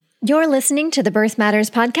You're listening to the Birth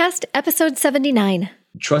Matters Podcast, episode 79.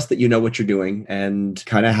 Trust that you know what you're doing and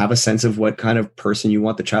kind of have a sense of what kind of person you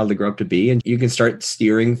want the child to grow up to be. And you can start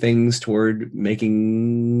steering things toward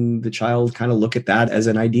making the child kind of look at that as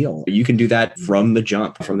an ideal. You can do that from the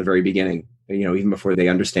jump, from the very beginning. You know, even before they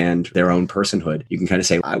understand their own personhood, you can kind of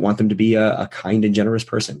say, I want them to be a kind and generous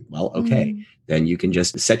person. Well, okay. Then you can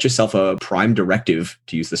just set yourself a prime directive,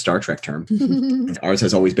 to use the Star Trek term. Ours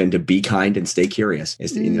has always been to be kind and stay curious.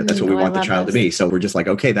 That's what we want the child to be. So we're just like,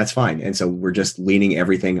 okay, that's fine. And so we're just leaning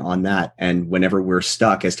everything on that. And whenever we're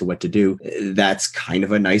stuck as to what to do, that's kind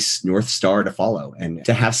of a nice North Star to follow. And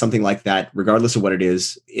to have something like that, regardless of what it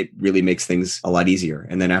is, it really makes things a lot easier.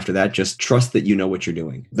 And then after that, just trust that you know what you're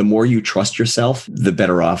doing. The more you trust yourself, the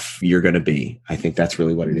better off you're going to be. I think that's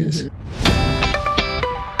really what it is.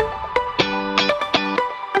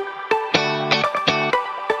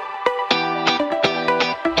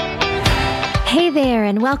 Hey there,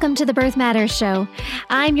 and welcome to the Birth Matters Show.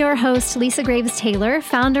 I'm your host, Lisa Graves Taylor,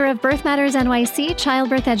 founder of Birth Matters NYC,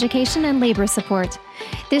 Childbirth Education and Labor Support.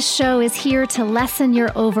 This show is here to lessen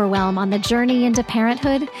your overwhelm on the journey into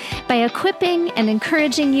parenthood by equipping and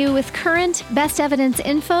encouraging you with current, best evidence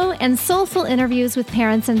info and soulful interviews with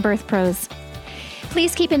parents and birth pros.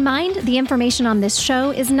 Please keep in mind, the information on this show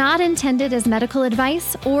is not intended as medical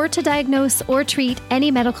advice or to diagnose or treat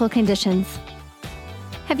any medical conditions.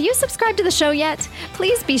 Have you subscribed to the show yet?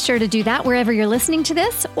 Please be sure to do that wherever you're listening to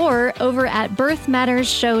this or over at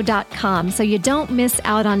birthmattersshow.com so you don't miss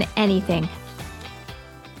out on anything.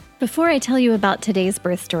 Before I tell you about today's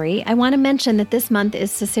birth story, I want to mention that this month is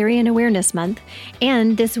Cesarean Awareness Month,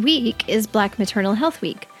 and this week is Black Maternal Health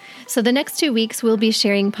Week. So the next 2 weeks, we'll be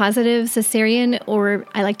sharing positive cesarean, or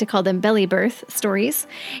I like to call them belly birth, stories.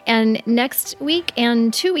 And next week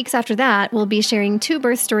and 2 weeks after that, we'll be sharing 2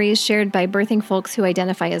 birth stories shared by birthing folks who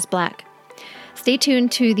identify as Black. Stay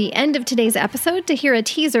tuned to the end of today's episode to hear a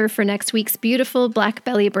teaser for next week's beautiful Black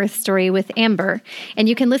belly birth story with Amber. And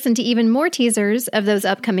you can listen to even more teasers of those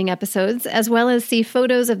upcoming episodes, as well as see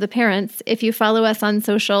photos of the parents if you follow us on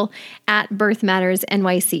social at Birth Matters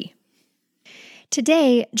NYC.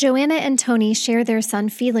 Today, Joanna and Tony share their son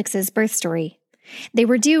Felix's birth story. They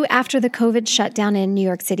were due after the COVID shutdown in New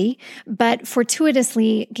York City, but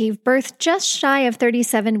fortuitously gave birth just shy of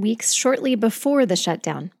 37 weeks shortly before the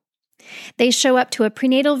shutdown. They show up to a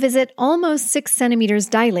prenatal visit almost 6 centimeters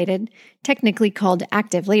dilated, technically called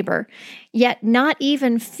active labor, yet not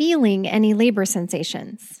even feeling any labor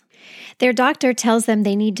sensations. Their doctor tells them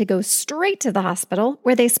they need to go straight to the hospital,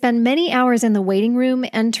 where they spend many hours in the waiting room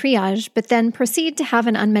and triage, but then proceed to have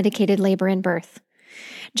an unmedicated labor and birth.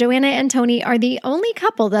 Joanna and Tony are the only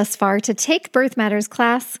couple thus far to take Birth Matters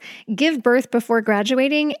class, give birth before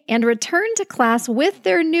graduating, and return to class with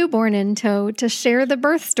their newborn in tow to share the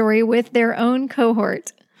birth story with their own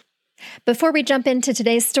cohort. Before we jump into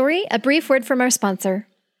today's story, a brief word from our sponsor.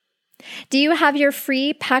 Do you have your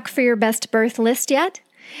free Pack for Your Best Birth list yet?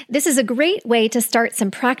 This is a great way to start some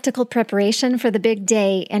practical preparation for the big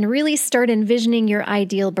day and really start envisioning your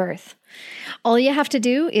ideal birth. All you have to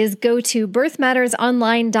do is go to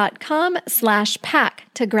birthmattersonline.com/pack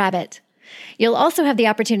to grab it. You'll also have the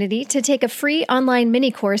opportunity to take a free online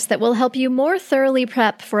mini course that will help you more thoroughly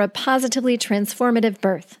prep for a positively transformative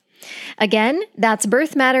birth. Again, that's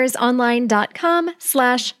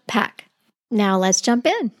birthmattersonline.com/pack. Now let's jump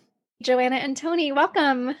in. Joanna and Tony,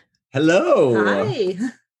 welcome. Hello. Hi.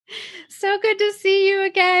 So good to see you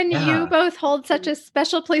again. Yeah. You both hold such a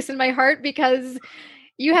special place in my heart because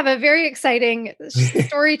you have a very exciting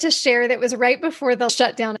story to share that was right before the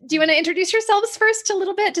shutdown. Do you want to introduce yourselves first a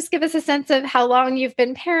little bit? Just give us a sense of how long you've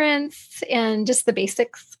been parents and just the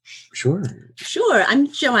basics. Sure.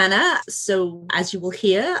 I'm Joanna. So as you will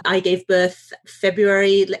hear, I gave birth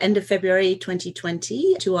end of February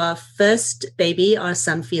 2020 to our first baby, our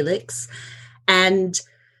son Felix. And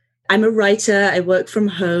I'm a writer. I work from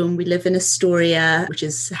home. We live in Astoria, which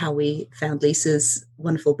is how we found Lisa's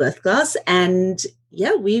wonderful birth class. And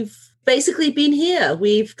yeah, we've basically been here.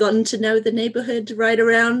 We've gotten to know the neighborhood right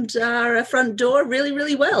around our front door really,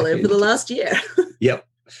 really well over the last year. Yep.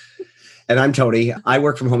 And I'm Tony. I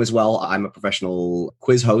work from home as well. I'm a professional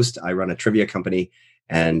quiz host. I run a trivia company.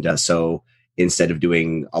 And so instead of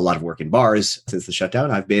doing a lot of work in bars since the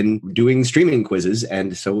shutdown, I've been doing streaming quizzes.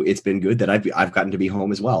 And so it's been good that I've gotten to be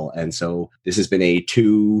home as well. And so this has been a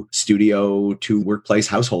 2 studio, 2 workplace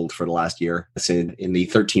household for the last year. It's in the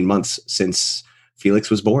 13 months since Felix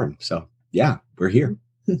was born. So yeah, we're here.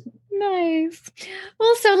 Nice.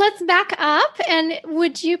 Well, so let's back up. And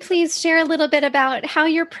would you please share a little bit about how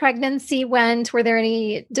your pregnancy went? Were there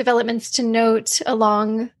any developments to note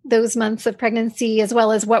along those months of pregnancy, as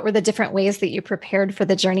well as what were the different ways that you prepared for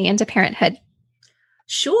the journey into parenthood?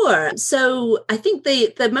 Sure. So I think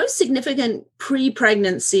the most significant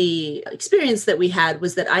pre-pregnancy experience that we had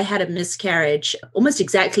was that I had a miscarriage almost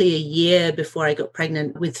exactly a year before I got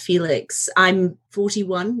pregnant with Felix. I'm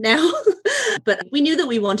 41 now, but we knew that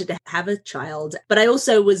we wanted to have a child. But I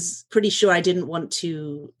also was pretty sure I didn't want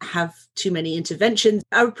to have too many interventions.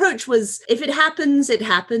 Our approach was, if it happens, it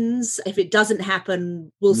happens. If it doesn't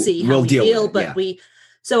happen, we'll see how we feel. But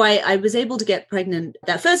So I was able to get pregnant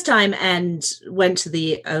that first time and went to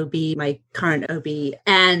the OB, my current OB,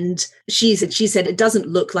 and she said it doesn't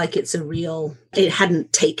look like it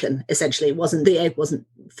hadn't taken, essentially. The egg wasn't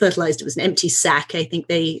fertilized. It was an empty sac, I think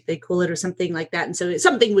they call it, or something like that. And so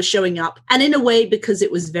something was showing up. And in a way, because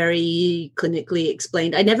it was very clinically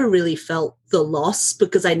explained, I never really felt the loss,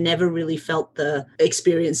 because I never really felt the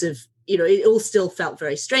experience of, it all still felt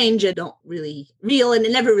very strange and not really real. And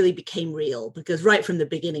it never really became real, because right from the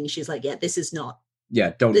beginning, she's like, this is not.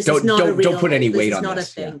 Yeah, don't put any weight on this. This is not a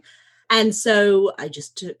thing. Yeah. And so I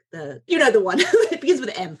just took the one. It begins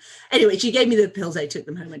with M. Anyway, she gave me the pills. I took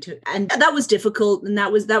them home and and that was difficult. And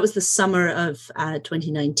that was the summer of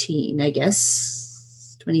 2019, I guess.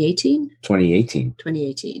 2018.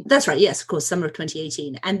 That's right. Yes, of course, summer of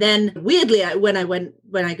 2018. And then weirdly, when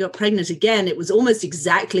I got pregnant again, it was almost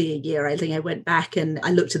exactly a year. I think I went back and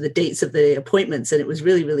I looked at the dates of the appointments, and it was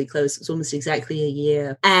really, really close. It was almost exactly a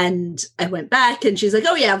year. And I went back and she's like,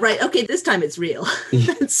 oh yeah, right. Okay, this time it's real.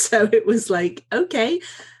 And so it was like, okay,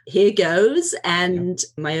 here goes. And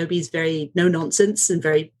my OB is very no nonsense and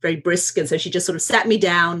very, very brisk. And so she just sort of sat me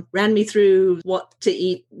down, ran me through what to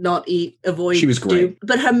eat, not eat, avoid. She was great.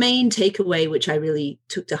 But her main takeaway, which I really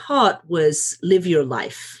took to heart, was live your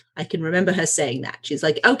life. I can remember her saying that. She's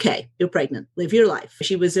like, okay, you're pregnant, live your life.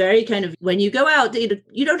 She was very kind of, when you go out,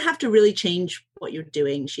 you don't have to really change what you're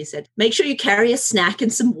doing. She said, make sure you carry a snack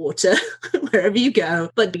and some water wherever you go,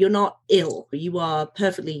 but you're not ill. You are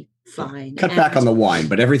perfectly fine. Cut back on the wine,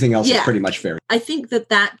 but everything else is pretty much fair. I think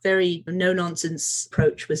that very no-nonsense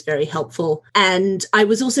approach was very helpful. And I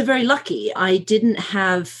was also very lucky. I didn't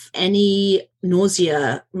have any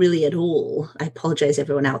nausea really at all. I apologize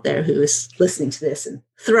everyone out there who is listening to this and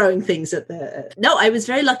throwing things at No, I was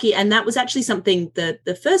very lucky. And that was actually something that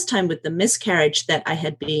the first time with the miscarriage that I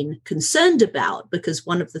had been concerned about, because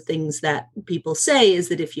one of the things that people say is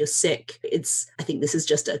that if you're sick, I think this is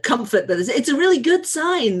just a comfort, but it's a really good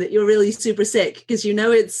sign that you're really super sick, because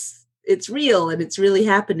it's real and it's really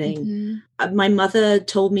happening. Mm-hmm. My mother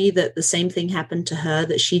told me that the same thing happened to her,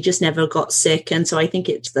 that she just never got sick. And so I think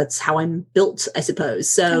that's how I'm built, I suppose.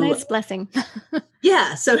 So a nice blessing.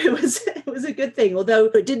 Yeah. So it was a good thing. Although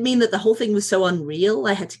it did mean that the whole thing was so unreal.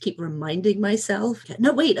 I had to keep reminding myself,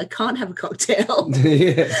 no, wait, I can't have a cocktail.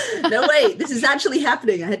 No, wait, this is actually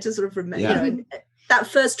happening. I had to sort of remember, that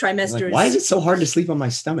first trimester. Why is it so hard to sleep on my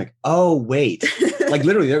stomach? Oh, wait. Like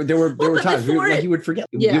literally there were times you would forget.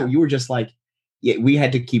 You were just like, we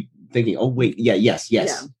had to keep thinking, oh, wait. Yes.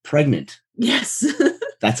 Pregnant. Yes.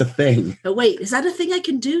 That's a thing. Oh, wait, is that a thing I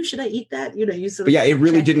can do? Should I eat that? You sort of. But it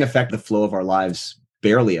really didn't affect the flow of our lives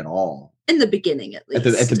barely at all. In the beginning, at least.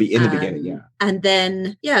 In the beginning, yeah. And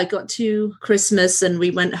then, I got to Christmas and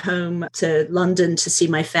we went home to London to see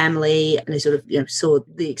my family. And I sort of, saw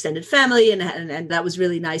the extended family and that was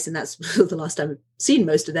really nice. And that's the last time I've seen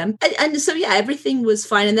most of them. And so, everything was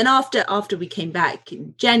fine. And then after we came back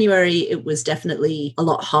in January, it was definitely a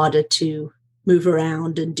lot harder to move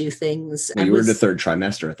around and do things. You were in the third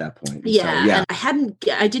trimester at that point. Yeah. So, and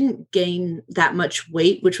I didn't gain that much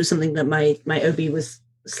weight, which was something that my OB was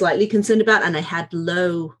slightly concerned about, and I had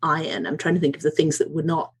low iron. I'm trying to think of the things that would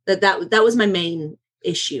not, that was my main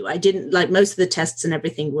issue. I didn't, like, most of the tests and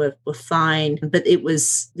everything were fine, but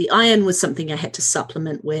the iron was something I had to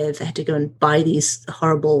supplement with. I had to go and buy these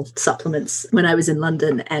horrible supplements when I was in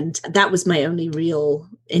London, and that was my only real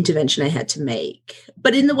intervention I had to make.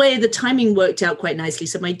 But in the way, the timing worked out quite nicely.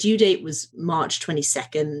 So my due date was March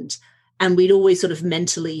 22nd. And we'd always sort of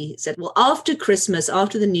mentally said, well, after Christmas,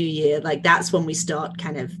 after the new year, like that's when we start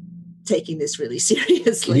kind of taking this really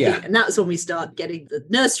seriously. Yeah. And that's when we start getting the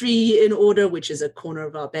nursery in order, which is a corner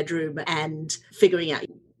of our bedroom, and figuring out.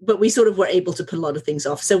 But we sort of were able to put a lot of things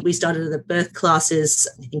off. So we started the birth classes,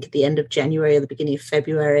 I think at the end of January or the beginning of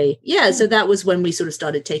February. Yeah, so that was when we sort of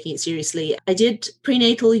started taking it seriously. I did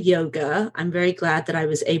prenatal yoga. I'm very glad that I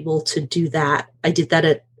was able to do that. I did that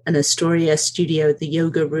at an Astoria studio, the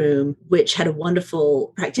yoga room, which had a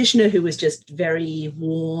wonderful practitioner who was just very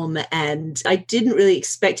warm. And I didn't really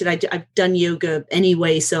expect it. I've done yoga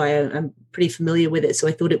anyway, so I'm pretty familiar with it. So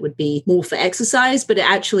I thought it would be more for exercise, but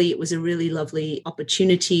it was a really lovely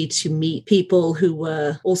opportunity to meet people who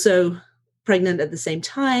were also pregnant at the same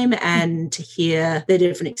time and to hear their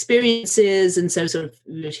different experiences. And so sort of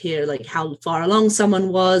you would hear like how far along someone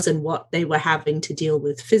was and what they were having to deal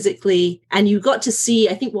with physically. And you got to see,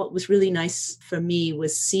 I think what was really nice for me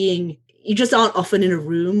was seeing, you just aren't often in a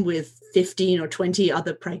room with 15 or 20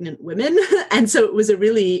 other pregnant women. And so it was a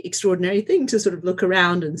really extraordinary thing to sort of look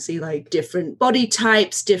around and see like different body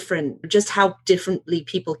types, just how differently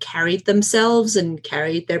people carried themselves and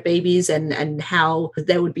carried their babies, and how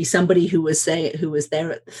there would be somebody who was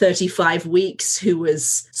there at 35 weeks, who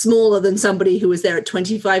was smaller than somebody who was there at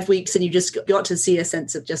 25 weeks. And you just got to see a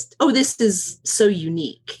sense of just, oh, this is so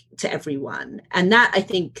unique to everyone. And that, I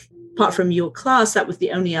think, apart from your class, that was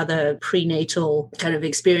the only other prenatal kind of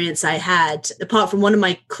experience I had, apart from one of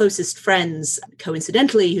my closest friends,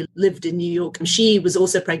 coincidentally, who lived in New York. She was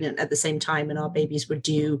also pregnant at the same time, and our babies were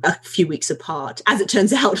due a few weeks apart. As it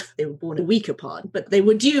turns out, they were born a week apart, but they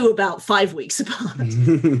were due about 5 weeks apart.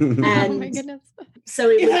 And oh my goodness. So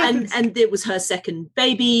it was, and it was her second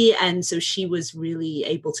baby. And so she was really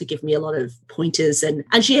able to give me a lot of pointers, and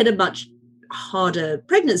she had a much harder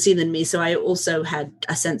pregnancy than me, so I also had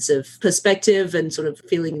a sense of perspective and sort of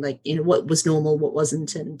feeling like, you know, what was normal, what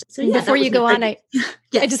wasn't. And so before you go on, I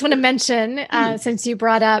just want to mention, since you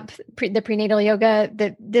brought up the prenatal yoga,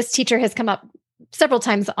 that this teacher has come up several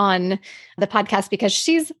times on the podcast because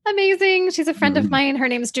she's amazing. She's a friend of mine. Her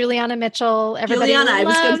name's Juliana Mitchell. Everybody loves I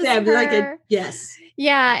was going to say, her. like it. Yes.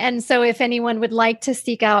 Yeah. And so if anyone would like to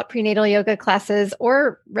seek out prenatal yoga classes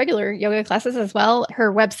or regular yoga classes as well,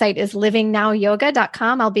 her website is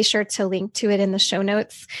livingNowYoga.com. I'll be sure to link to it in the show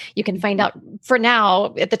notes. You can find out. For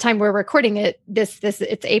now, at the time we're recording it,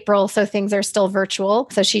 it's April, so things are still virtual.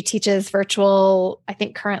 So she teaches virtual, I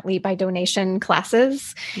think currently by donation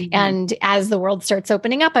classes. Mm-hmm. And as the world starts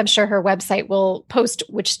opening up, I'm sure her website will post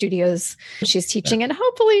which studios she's teaching in,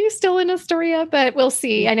 hopefully still in Astoria, but we'll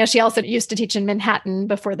see. I know she also used to teach in Manhattan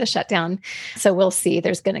before the shutdown. So we'll see.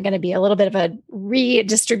 There's going to be a little bit of a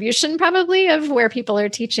redistribution probably of where people are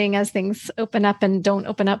teaching as things open up and don't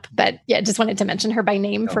open up. But yeah, just wanted to mention her by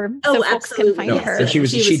name so folks can find her. So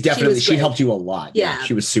she helped you a lot. Yeah.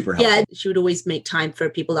 She was super helpful. Yeah. She would always make time for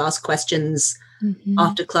people to ask questions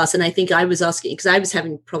after class. And I think I was asking, because I was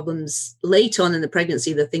having problems late on in the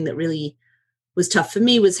pregnancy. The thing that really was tough for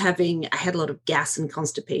me was I had a lot of gas and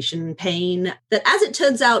constipation pain that, as it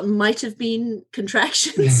turns out, might have been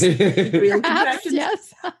contractions, real contractions.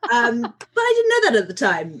 Yes. But I didn't know that at the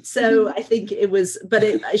time. So I think it was,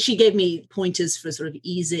 she gave me pointers for sort of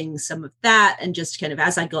easing some of that. And just kind of,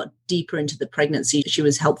 as I got deeper into the pregnancy, she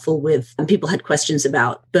was helpful with, and people had questions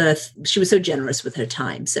about birth. She was so generous with her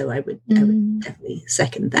time. So I would definitely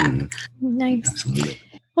second that. Nice. Absolutely.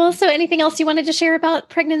 Well, so anything else you wanted to share about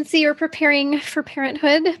pregnancy or preparing for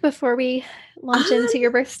parenthood before we launch into your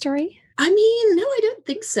birth story? I mean, no, I don't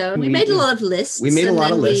think so. We made a lot of lists. We made a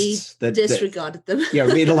lot of lists. We disregarded them. Yeah,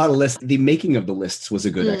 we made a lot of lists. The making of the lists was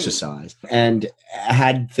a good exercise. And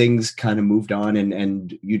had things kind of moved on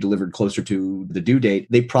and you delivered closer to the due date,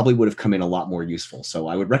 they probably would have come in a lot more useful. So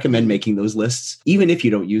I would recommend making those lists, even if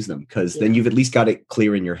you don't use them, because then you've at least got it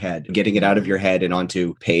clear in your head. Getting it out of your head and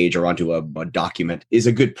onto page or onto a document is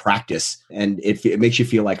a good practice. And it makes you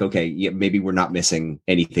feel like, okay, yeah, maybe we're not missing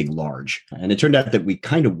anything large. And it turned out that we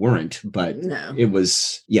kind of weren't. But it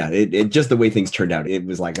was, it just the way things turned out. It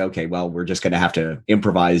was like, okay, well, we're just going to have to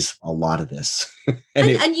improvise a lot of this.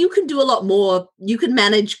 and you can do a lot more. You can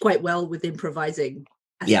manage quite well with improvising,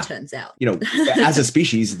 as it turns out. You know, as a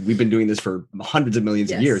species, we've been doing this for hundreds of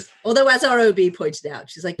millions of years. Although, as our OB pointed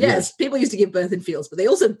out, she's like, yes, people used to give birth in fields, but they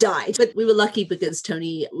also died. But we were lucky because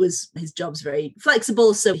Tony his job's very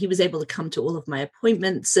flexible. So he was able to come to all of my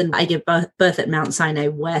appointments. And I gave birth at Mount Sinai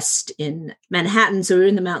West in Manhattan. So we were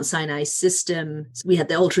in the Mount Sinai system. So we had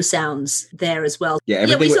the ultrasounds there as well. Yeah,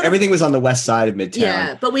 everything was on the west side of Midtown.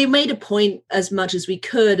 Yeah, but we made a point as much as we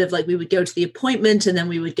could of like, we would go to the appointment and then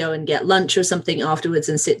we would go and get lunch or something afterwards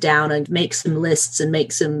and sit down and make some lists and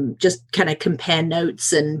make some just kind of compare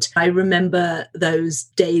notes. And I remember those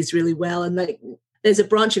days really well. And like, there's a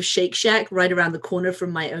branch of Shake Shack right around the corner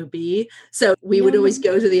from my OB. So we would always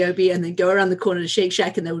go to the OB and then go around the corner to Shake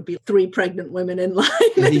Shack, and there would be 3 pregnant women in line.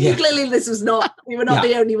 And clearly we were not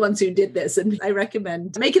the only ones who did this. And I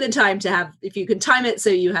recommend making the time to have, if you can time it so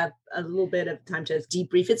you have a little bit of time to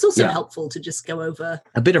debrief. It's also helpful to just go over.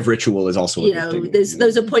 A bit of ritual is also a good thing.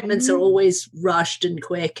 Those appointments are always rushed and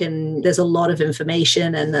quick, and there's a lot of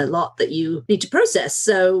information and a lot that you need to process.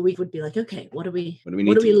 So we would be like, okay, what do we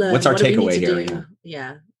learn? What's our takeaway here?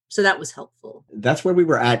 Yeah. So that was helpful. That's where we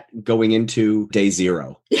were at going into day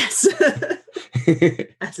 0. Yes.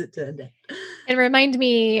 As it turned out. And remind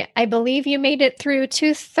me, I believe you made it through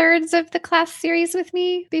 2/3 of the class series with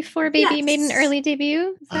me before baby made an early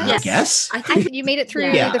debut. Yes. I think you made it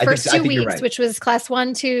through the first 2 weeks, which was class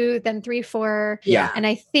 1, 2, then 3, 4. Yeah. And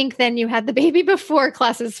I think then you had the baby before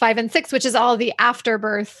classes 5 and 6, which is all the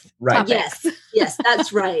afterbirth topics. Yes,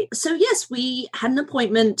 that's right. So yes, we had an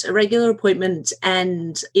appointment, a regular appointment,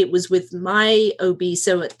 and it was with my OB.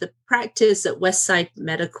 So at the practice at Westside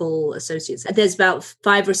Medical Associates, there's about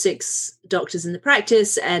 5 or 6 doctors in the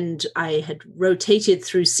practice, and I had rotated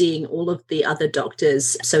through seeing all of the other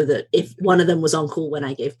doctors so that if one of them was on call when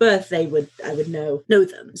I gave birth, I would know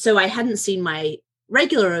them. So I hadn't seen my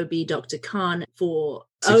regular OB, Dr. Khan, for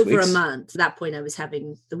 6 over weeks. a month. At that point, I was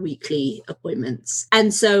having the weekly appointments.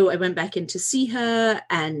 And so I went back in to see her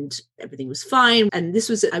and everything was fine. And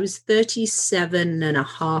I was 37 and a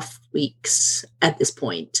half weeks at this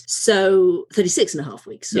point. So 36 and a half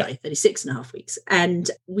weeks, 36 and a half weeks. And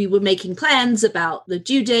we were making plans about the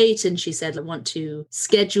due date. And she said, I want to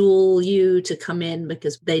schedule you to come in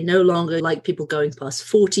because they no longer like people going past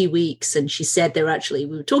 40 weeks. And she said we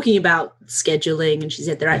were talking about scheduling, and she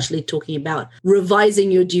said they're actually talking about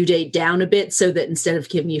revising your due date down a bit so that instead of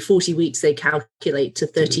giving you 40 weeks, they calculate to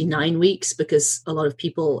 39 weeks, because a lot of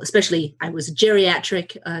people, especially I was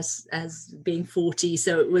geriatric as being 40.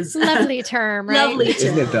 So it was lovely term, right? Lovely term.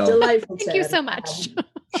 Isn't it though? Delightful Thank term. you so much.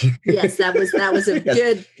 Yes, that was a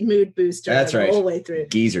good mood booster. That's right. All the way through.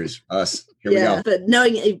 Geezers, us. Here we go.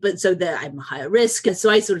 But so that I'm a higher risk. So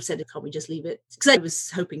I sort of said, can't we just leave it? Because I was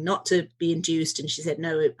hoping not to be induced. And she said,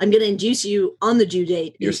 no, I'm going to induce you on the due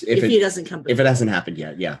date if it doesn't come before. If it hasn't happened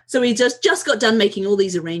yet, yeah. So we just got done making all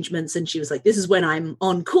these arrangements. And she was like, this is when I'm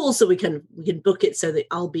on call, so we can book it so that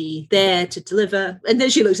I'll be there to deliver. And then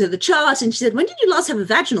she looked at the chart and she said, when did you last have a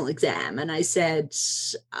vaginal exam? And I said,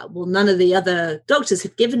 well, none of the other doctors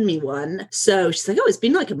have given me one. So she's like, oh, it's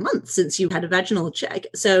been like a month since you had a vaginal check.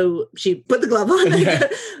 So she put the glove on.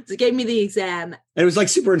 So gave me the exam. And it was like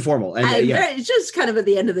super informal. And it's just kind of at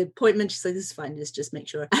the end of the appointment, she's like, this is fine, just make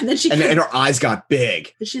sure. And then and her eyes got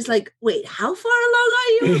big. And she's like, wait, how far along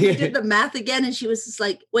are you? We did the math again. And she was just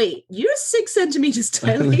like, wait, you're 6 centimeters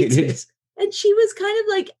dilated. And she was kind of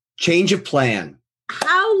like, change of plan.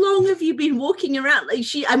 How long have you been walking around?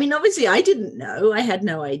 Obviously I didn't know. I had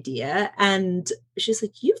no idea. And she's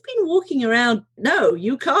like, you've been walking around. No,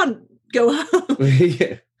 you can't go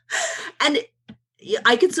home. And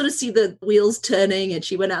I could sort of see the wheels turning, and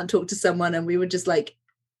she went out and talked to someone, and we were just like,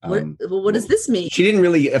 what does this mean? She didn't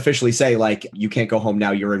really officially say, like, you can't go home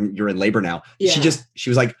now. You're in labor now. Yeah. She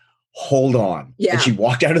was like, hold on. Yeah. And she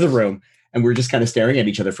walked out of the room, and we were just kind of staring at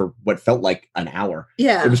each other for what felt like an hour.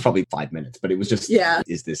 Yeah. It was probably 5 minutes, but it was just,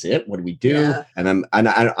 is this it? What do we do? Yeah. And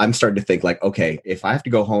I'm starting to think like, okay, if I have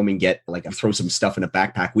to go home and get throw some stuff in a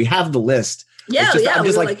backpack, we have the list. I'm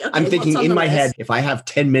just like, okay, I'm thinking in my head, if I have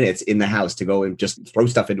 10 minutes in the house to go and just throw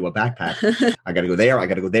stuff into a backpack, I got to go there. I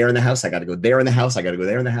got to go there in the house. I got to go there in the house. I got to go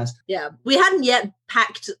there in the house. Yeah. We hadn't yet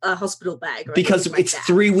packed a hospital bag. Because it's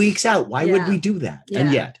 3 weeks out. Why would we do that? Yeah.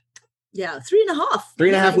 And yet. Yeah, 3.5.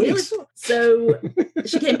 3.5 weeks. So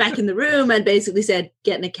she came back in the room and basically said,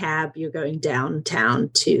 get in a cab. You're going downtown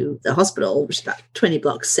to the hospital, which is about 20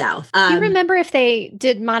 blocks south. Do you remember if they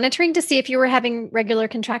did monitoring to see if you were having regular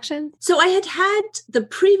contractions? So I had the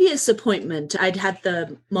previous appointment. I'd had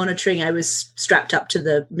the monitoring. I was strapped up to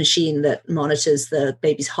the machine that monitors the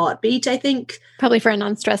baby's heartbeat, I think. Probably for a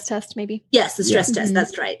non-stress test, maybe. Yes, the stress test.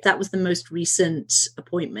 That's right. That was the most recent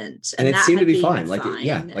appointment. And it seemed to be fine. Like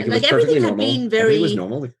it was everything had been very was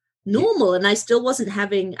normal. And I still wasn't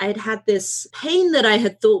having, I had this pain that I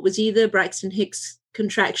had thought was either Braxton Hicks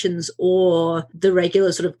contractions or the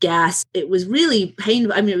regular sort of gas. It was really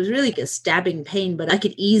painful. I mean, it was really a stabbing pain, but I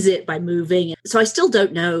could ease it by moving. So I still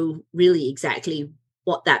don't know really exactly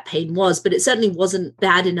what that pain was, but it certainly wasn't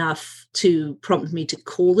bad enough to prompt me to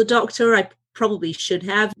call the doctor. I probably should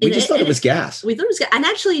have. We just thought it was gas. We thought it was gas. And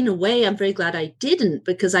actually, in a way, I'm very glad I didn't,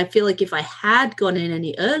 because I feel like if I had gone in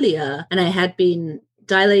any earlier and I had been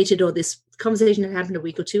dilated or this conversation had happened a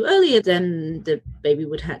week or two earlier, then the baby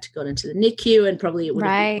would have to go into the NICU, and probably it would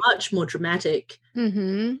have been much more dramatic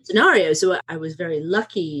scenario. So I was very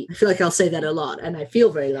lucky. I feel like I'll say that a lot, and I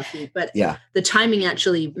feel very lucky. But the timing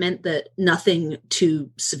actually meant that nothing too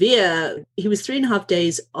severe. He was 3.5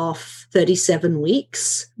 days off 37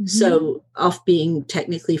 weeks. So off being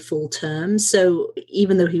technically full term. So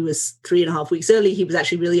even though he was 3.5 weeks early, he was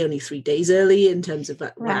actually really only 3 days early in terms of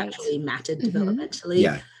what actually mattered developmentally.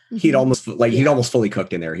 Yeah. He'd almost fully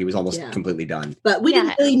cooked in there. He was almost completely done. But we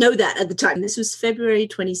didn't really know that at the time. This was February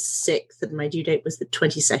 26th, and my due date was the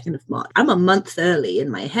 22nd of March. I'm a month early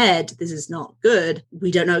in my head. This is not good.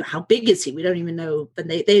 We don't know how big is he. We don't even know. But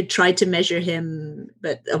they had tried to measure him,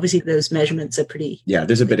 but obviously those measurements are pretty... Yeah,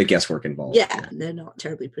 there's a bit of guesswork involved. Yeah, they're not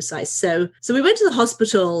terribly precise. So we went to the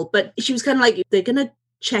hospital, but she was kind of like, they're going to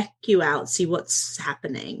check you out, see what's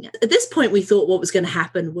happening. At this point, we thought what was going to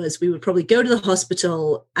happen was we would probably go to the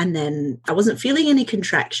hospital, and then I wasn't feeling any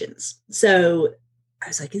contractions. So I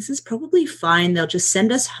was like, this is probably fine. They'll just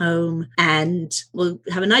send us home and we'll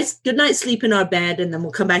have a good night's sleep in our bed, and then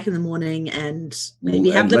we'll come back in the morning and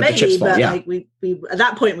maybe have the baby. But like we at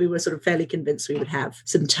that point, we were sort of fairly convinced we would have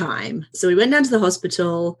some time. So we went down to the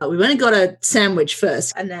hospital. We went and got a sandwich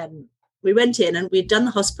first, and then we went in, and we'd done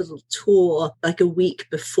the hospital tour like a week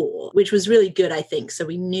before, which was really good, I think. So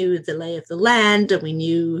we knew the lay of the land, and we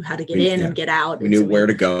knew how to get in and get out. We knew where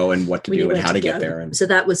to go and what to do and how to get there. And so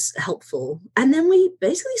that was helpful. And then we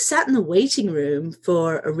basically sat in the waiting room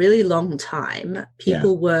for a really long time.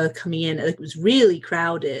 People were coming in. It was really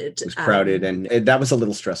crowded. It was crowded, and that was a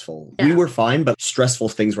little stressful. We were fine, but stressful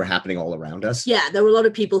things were happening all around us. Yeah, there were a lot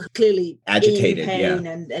of people clearly agitated, in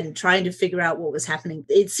pain and trying to figure out what was happening.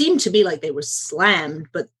 It seemed to me like they were slammed,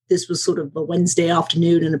 but this was sort of a Wednesday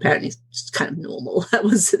afternoon, and apparently it's just kind of normal.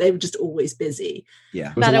 They were just always busy.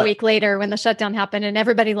 Yeah. About a week later, when the shutdown happened and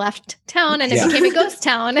everybody left town and it became a ghost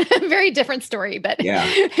town, very different story, but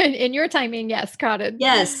in your timing, yes, crowded.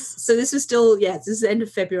 Yes. So this was still, this is the end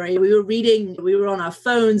of February. We were on our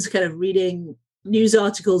phones kind of reading news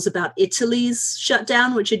articles about Italy's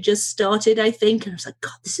shutdown, which had just started, I think. And I was like,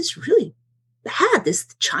 God, this is really bad. This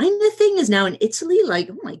China thing is now in Italy. Like,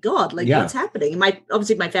 oh my God, what's happening?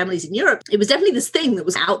 Obviously my family's in Europe. It was definitely this thing that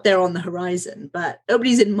was out there on the horizon, but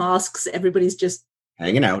nobody's in masks. Everybody's just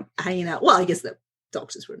hanging out. Well, I guess the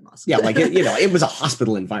doctors were in masks. Yeah, it was a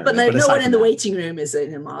hospital environment. But no one in the waiting room is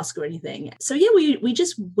in a mask or anything. So we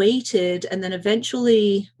just waited, and then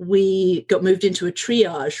eventually we got moved into a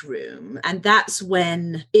triage room, and that's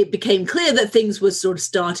when it became clear that things were sort of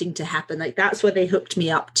starting to happen. Like that's where they hooked me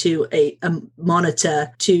up to a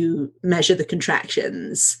monitor to measure the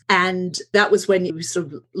contractions, and that was when you sort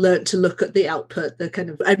of learned to look at the output,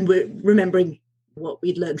 and we're remembering what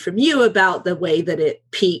we'd learned from you about the way that it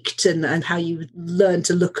peaked and how you learned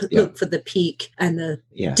to look for the peak and the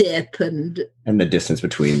dip and the distance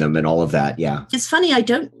between them and all of that. Yeah. It's funny. I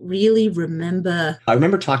don't really remember. I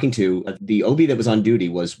remember talking to the OB that was on duty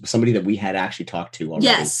was somebody that we had actually talked to already.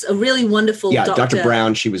 Yes. A really wonderful doctor. Dr.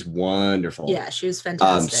 Brown. She was wonderful. Yeah. She was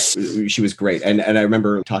fantastic. She was great. And I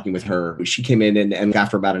remember talking with her. She came in and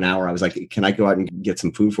after about an hour, I was like, can I go out and get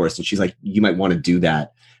some food for us? And she's like, you might want to do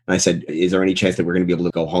that. And I said, is there any chance that we're going to be able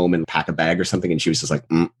to go home and pack a bag or something? And she was just like,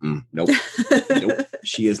 nope.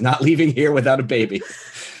 She is not leaving here without a baby.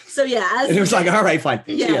 So and it was like, all right, fine.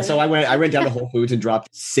 Yeah. So I went down to Whole Foods and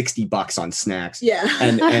dropped $60 on snacks. Yeah.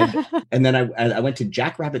 And then I went to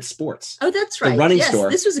Jack Rabbit Sports. Oh, that's right. The running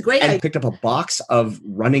store. This was a great idea. And picked up a box of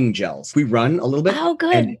running gels. We run a little bit. Oh,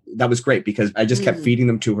 good. And that was great because I just kept feeding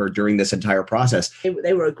them to her during this entire process.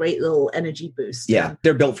 They were a great little energy boost. Yeah.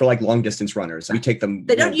 They're built for like long distance runners. We take them.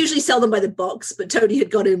 They don't usually sell them by the box, but Tony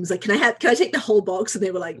had got in and was like, can I take the whole box? And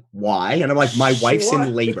they were like, why? And I'm like, my wife's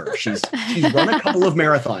in labor. She's run a couple of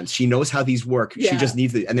marathons. She knows how these work. She just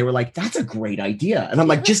needs it. And they were like, that's a great idea. And I'm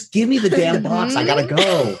like, just give me the damn box. I gotta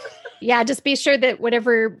go. Yeah, just be sure that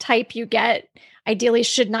whatever type you get ideally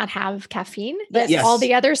should not have caffeine, but all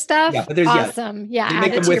the other stuff, but there's awesome. Yeah. You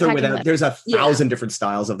make them with or without. There's 1,000 different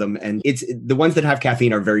styles of them. And it's the ones that have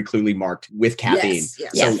caffeine are very clearly marked with caffeine.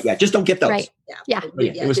 Yes. So just don't get those. Right. Yeah.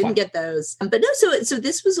 It was didn't fun. get those. But no, so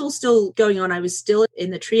this was all still going on. I was still in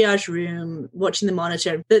the triage room watching the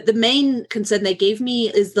monitor. The main concern they gave me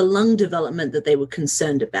is the lung development that they were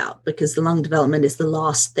concerned about, because the lung development is the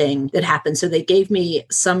last thing that happened. So they gave me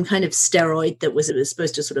some kind of steroid that was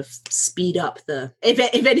supposed to sort of speed up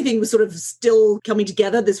if anything was sort of still coming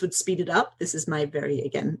together, this would speed it up. This is my very,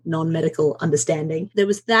 again, non-medical understanding. There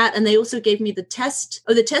was that. And they also gave me the test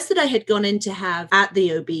that I had gone in to have at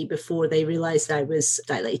the OB before they realized realized I was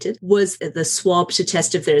dilated was the swab to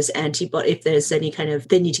test if there's if there's any kind of,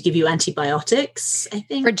 they need to give you antibiotics, I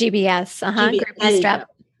think. For GBS, GBS, group B strep.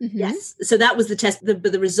 Mm-hmm. Yes. So that was the test, but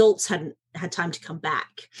the results hadn't had time to come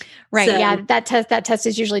back. Right. So, yeah. That test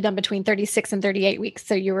is usually done between 36 and 38 weeks.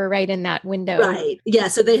 So you were right in that window. Right. Yeah.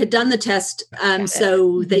 So they had done the test.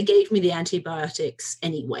 So they gave me the antibiotics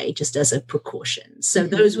anyway, just as a precaution. So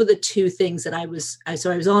those were the two things that I was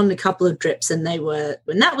on a couple of drips, and that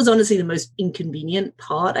was honestly the most inconvenient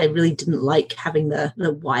part. I really didn't like having the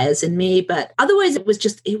wires in me, but otherwise it was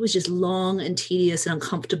just long and tedious and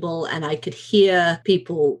uncomfortable. And I could hear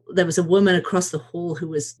people. There was a woman across the hall who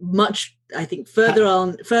was much, I think, further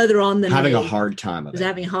on than having me, a hard time of it.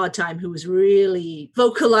 Having a hard time, who was really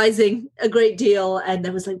vocalizing a great deal. And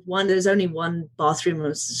there was there's only one bathroom, it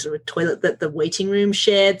was sort of a toilet that the waiting room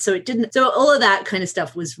shared. So all of that kind of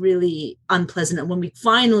stuff was really unpleasant. And when we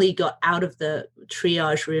finally got out of the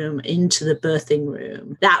triage room into the birthing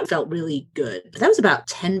room, that felt really good. But that was about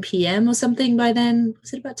 10 p.m. or something by then.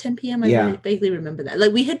 Was it about 10 p.m.? I really vaguely remember that.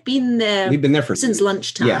 Like, we'd been there since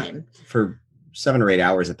lunchtime. Yeah, for 7 or 8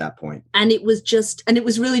 hours at that point. And it was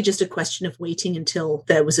really just a question of waiting until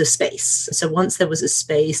there was a space. So once there was a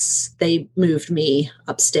space, they moved me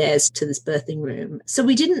upstairs to this birthing room. So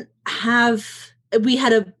we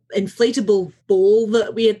had a inflatable ball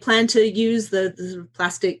that we had planned to use, the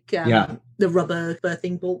plastic, the rubber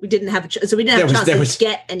birthing ball. We didn't have so we didn't have a chance to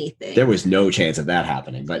get anything. There was no chance of that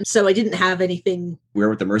happening. But so I didn't have anything. We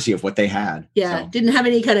were at the mercy of what they had. Yeah, didn't have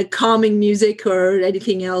any kind of calming music or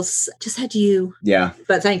anything else. Just had you. Yeah.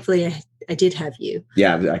 But thankfully I did have you.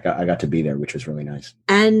 Yeah, I got to be there, which was really nice.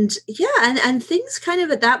 And and things kind of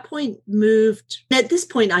at that point moved. At this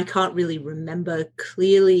point, I can't really remember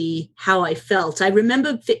clearly how I felt. I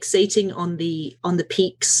remember fixating on the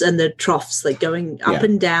peaks and the troughs, like going up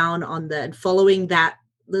and down and following that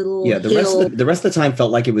little the rest of the time felt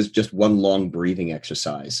like it was just one long breathing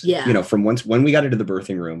exercise. From when we got into the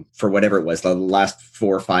birthing room, for whatever it was, the last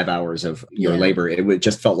 4 or 5 hours of your labor, it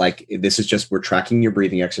just felt like this is just, we're tracking your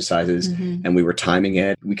breathing exercises, and we were timing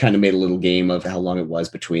it. We kind of made a little game of how long it was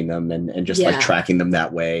between them, and just like tracking them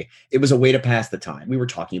that way. It was a way to pass the time. We were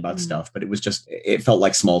talking about stuff, but it felt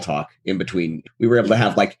like small talk in between. We were able to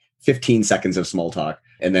have like 15 seconds of small talk,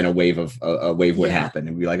 and then a wave would happen,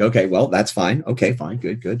 and we'd be like, okay, well, that's fine. Okay, fine.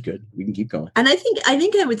 Good. We can keep going. And I think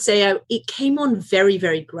I would say it came on very,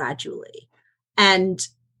 very gradually. And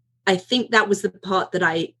I think that was the part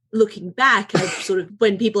that looking back, I sort of,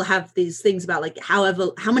 when people have these things about like, how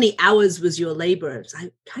many hours was your labor?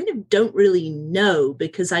 I kind of don't really know,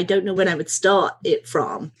 because I don't know when I would start it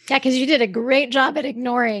from. Yeah, because you did a great job at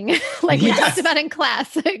ignoring, like we talked about in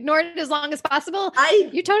class. Ignore it as long as possible.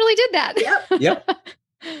 You totally did that. Yep.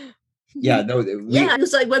 Yeah. No. It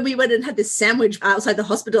was like when we went and had this sandwich outside the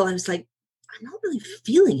hospital, I was like, I'm not really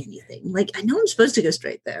feeling anything. Like, I know I'm supposed to go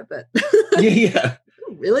straight there, but yeah.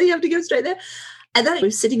 Really have to go straight there? And then I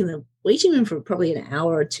was sitting in the waiting room for probably an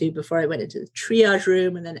hour or two before I went into the triage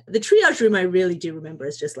room. And then the triage room, I really do remember,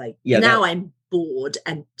 is just like, I'm bored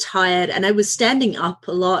and tired. And I was standing up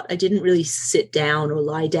a lot. I didn't really sit down or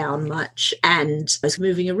lie down much. And I was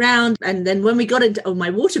moving around. And then when we got into my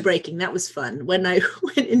water breaking, that was fun. When I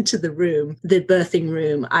went into the room, the birthing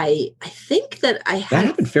room, I think that that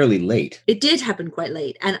happened fairly late. It did happen quite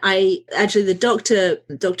late. And the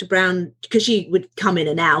Dr. Brown, because she would come in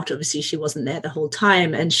and out, obviously she wasn't there the whole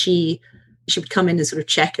time. And she would come in and sort of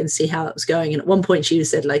check and see how it was going. And at one point she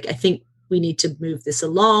said, like, I think we need to move this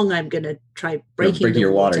along. I'm going to try breaking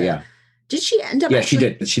your water. Yeah. Did she end up? Yeah, she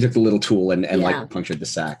did. She took the little tool and like punctured the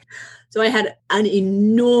sac. So I had an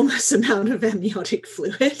enormous amount of amniotic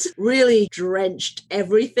fluid, really drenched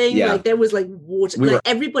everything. Yeah. Like there was like water.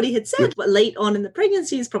 Everybody had said, but late on in the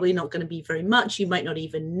pregnancy is probably not going to be very much. You might not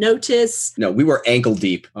even notice. No, we were ankle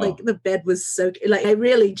deep. Like the bed was so, like I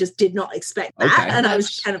really just did not expect that. Okay. And I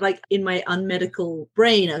was kind of like in my unmedical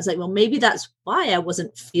brain, I was like, well, maybe that's why I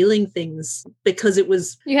wasn't feeling things, because it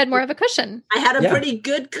was. You had more of a cushion. I had a pretty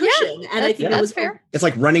good cushion. And I think that was fair. It's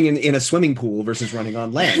like running in a swimming pool versus running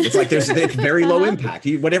on land. It's like it's very low impact.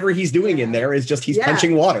 Whatever he's doing in there is just, he's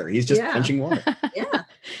punching water. He's just punching water. Yeah.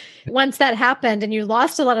 Once that happened and you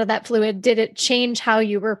lost a lot of that fluid, did it change how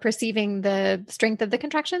you were perceiving the strength of the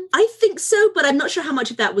contractions? I think so, but I'm not sure how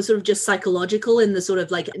much of that was sort of just psychological in the sort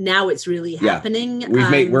of like, now it's really happening.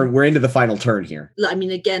 We're into the final turn here. I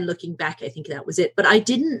mean, again, looking back, I think that was it. But I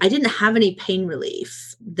didn't have any pain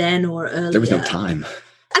relief then or earlier. There was no time.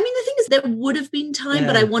 I mean, the thing is, there would have been time,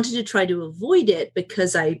 but I wanted to try to avoid it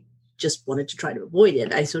because I just wanted to try to avoid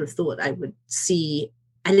it. I sort of thought I would see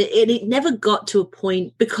And it never got to a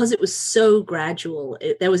point, because it was so gradual.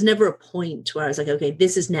 There was never a point where I was like, okay,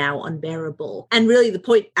 this is now unbearable. And really the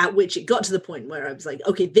point at which it got to the point where I was like,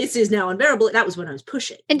 okay, this is now unbearable, that was when I was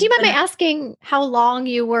pushing. And do you mind me asking how long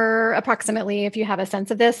you were approximately, if you have a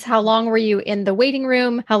sense of this, how long were you in the waiting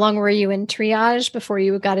room? How long were you in triage before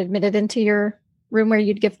you got admitted into your room where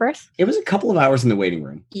you'd give birth? It was a couple of hours in the waiting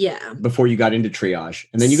room. Yeah. Before you got into triage.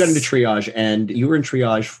 And then you got into triage, and you were in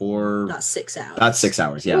triage for about 6 hours. About 6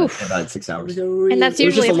 hours, yeah. Oof. About 6 hours. And that's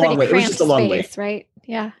usually a pretty cramped It was just a long space, wait. right?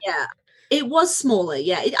 Yeah. Yeah. It was smaller.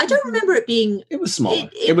 Yeah. I don't remember it being. It was smaller.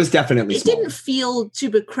 It was definitely smaller. It didn't feel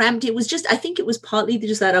super cramped. It was just, I think it was partly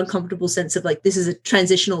just that uncomfortable sense of like, this is a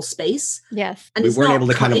transitional space. Yes. And we weren't able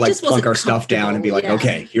to kind of like plunk our comfortable. stuff down and be like, Yeah.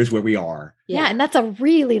 okay, here's where we are. Yeah. And that's a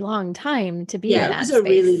really long time to be in that it was space. a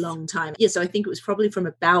really long time. Yeah. So I think it was probably from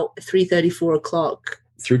about 3:30, 4 o'clock.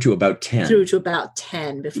 Through to about 10. Through to about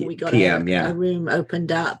 10 before we got PM, a room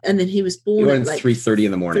opened up. And then he was born You were at in like 3:30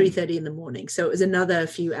 in the morning. 3:30 in the morning. So it was another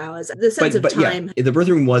few hours. The sense of time. Yeah, the birth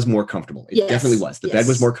room was more comfortable. It definitely was. The bed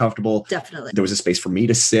was more comfortable. Definitely. There was a space for me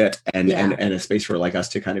to sit and a space for like us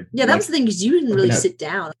to kind of. Yeah, that was the thing, because you didn't really sit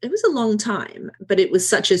down. It was a long time, but it was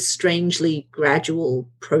such a strangely gradual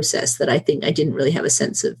process that I think I didn't really have a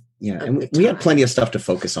sense of. Yeah, and we had plenty of stuff to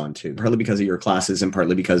focus on too, partly because of your classes and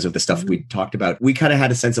partly because of the stuff we talked about. We kind of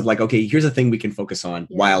had a sense of like, okay, here's a thing we can focus on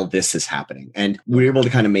while this is happening. And we were able to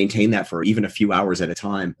kind of maintain that for even a few hours at a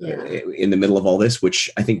time in the middle of all this, which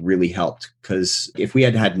I think really helped. Because if we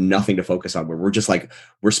had nothing to focus on, where we're just like,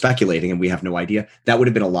 we're speculating and we have no idea, that would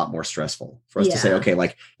have been a lot more stressful for us to say, okay,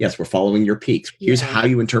 like, yes, we're following your peaks. Here's how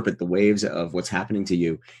you interpret the waves of what's happening to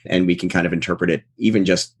you. And we can kind of interpret it, even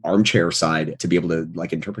just armchair side, to be able to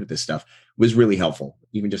like interpret this stuff was really helpful,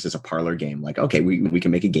 even just as a parlor game. Like, okay, we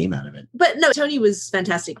can make a game out of it. But no, Tony was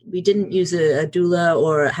fantastic. We didn't use a doula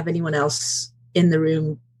or have anyone else in the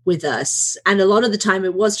room with us. And a lot of the time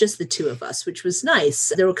it was just the two of us, which was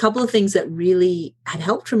nice. There were a couple of things that really had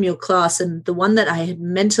helped from your class. And the one that I had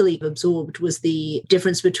mentally absorbed was the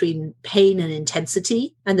difference between pain and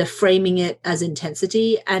intensity, and the framing it as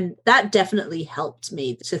intensity. And that definitely helped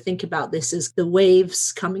me to think about this as the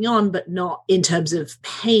waves coming on, but not in terms of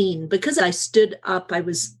pain. Because I stood up, I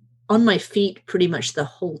was on my feet pretty much the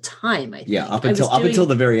whole time. I think. Yeah, up until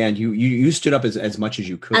the very end, you stood up as much as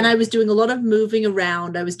you could, and I was doing a lot of moving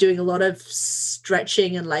around. I was doing a lot of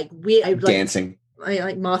stretching and dancing. I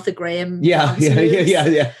like Martha Graham. Yeah.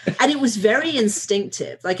 And it was very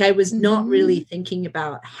instinctive. Like I was not really thinking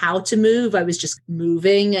about how to move. I was just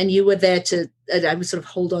moving, and you were there I would sort of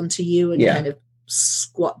hold on to you and kind of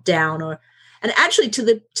squat down, and actually to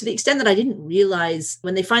the extent that I didn't realize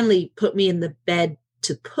when they finally put me in the bed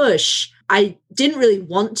to push, I didn't really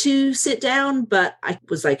want to sit down, but I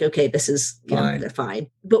was like, okay, this is fine.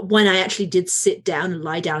 But when I actually did sit down and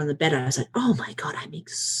lie down in the bed, I was like, oh my God, I'm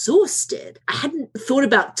exhausted. I hadn't thought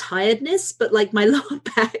about tiredness, but like my lower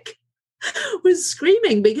back was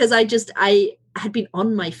screaming because I had been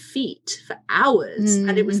on my feet for hours.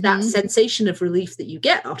 And it was that sensation of relief that you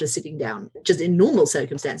get after sitting down, just in normal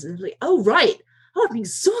circumstances. Like, oh, right. Oh, I'm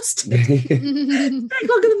exhausted. 3 o'clock in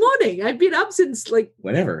the morning. I've been up since like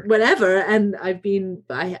whenever, and I've been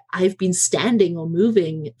standing or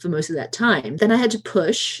moving for most of that time. Then I had to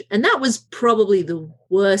push, and that was probably the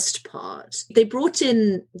worst part. They brought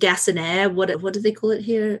in gas and air. What do they call it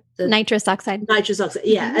here? Nitrous oxide. Nitrous oxide.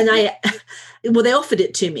 Yeah, and they offered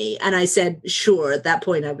it to me, and I said sure. At that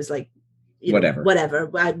point, I was like, whatever.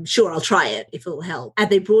 I'm sure I'll try it if it'll help. And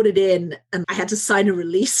they brought it in, and I had to sign a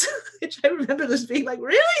release, which I remember just being like,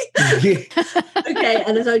 really? Okay.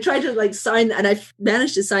 And so I tried to like sign, and I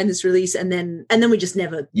managed to sign this release, and then we just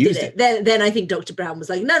never did it. Then I think Dr. Brown was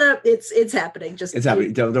like, no, it's happening. It's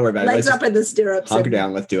happening. Don't worry about it. Legs up in the stirrups. Hunker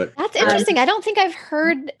down. Let's do it. That's interesting. I don't think I've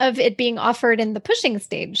heard of it being offered in the pushing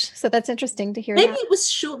stage. So that's interesting to hear. Maybe it was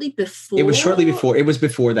shortly before. It was shortly before. It was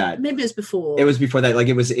before that. Maybe it was before. It was before that. Like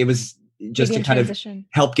it was just to kind of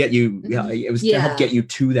help get you, it was to help get you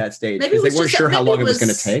to that stage, because they weren't sure how long it was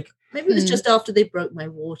going to take. Maybe it was just after they broke my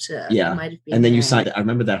water. Yeah. It might have been and then you signed it. I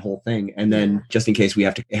remember that whole thing. And then just in case we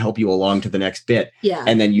have to help you along to the next bit. Yeah.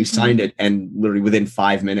 And then you signed it, and literally within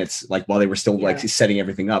 5 minutes, like while they were still like setting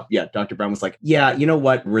everything up. Yeah. Dr. Brown was like, yeah, you know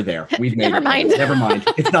what? We're there. We've made Never mind. Never mind.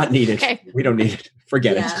 It's not needed. Okay. We don't need it.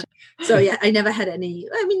 Forget it. So I never had any,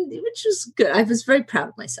 which was good. I was very proud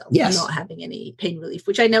of myself for not having any pain relief,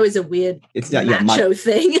 which I know is a weird macho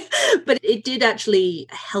thing, but it did actually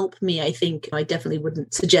help me. I think I definitely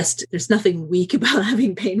wouldn't suggest there's nothing weak about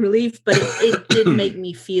having pain relief, but it did make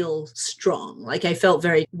me feel strong. Like I felt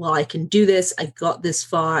very, well, I can do this. I got this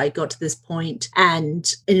far. I got to this point.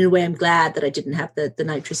 And in a way, I'm glad that I didn't have the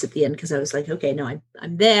nitrous at the end, because I was like, okay, no,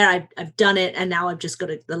 I'm there. I've done it. And now I've just got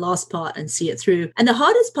the last part and see it through. And the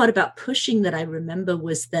hardest part about pushing that I remember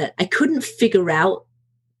was that I couldn't figure out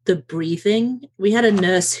the breathing. We had a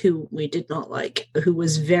nurse who we did not like, who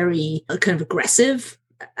was very kind of aggressive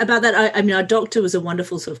about that. I mean, our doctor was a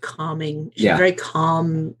wonderful sort of calming, she's a very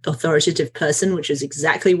calm, authoritative person, which is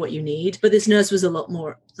exactly what you need. But this nurse was a lot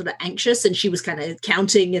more sort of anxious, and she was kind of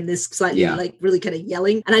counting and this slightly like really kind of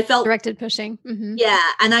yelling. And I felt directed pushing. Mm-hmm. Yeah.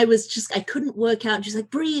 And I was just, I couldn't work out. She's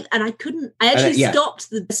like, breathe. And I actually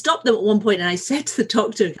stopped them at one point. And I said to the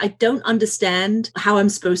doctor, I don't understand how I'm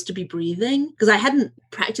supposed to be breathing, because I hadn't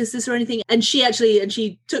practiced this or anything. And she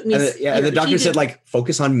took me. And the doctor said, like,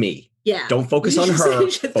 focus on me. Yeah. Don't focus on her.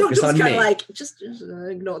 Focus on me. Like, just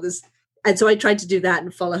ignore this. And so I tried to do that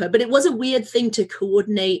and follow her. But it was a weird thing to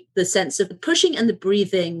coordinate. The sense of the pushing and the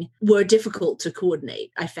breathing were difficult to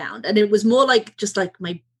coordinate, I found. And it was more like just like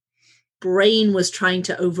my brain was trying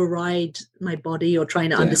to override my body or trying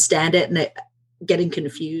to understand it, and getting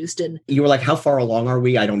confused. And you were like, how far along are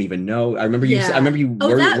we? I don't even know. I remember you worrying about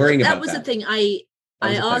that. That was the thing. I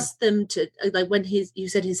asked them to, like, when you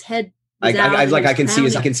said his head, I was like, I can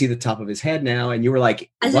see the top of his head now. And you were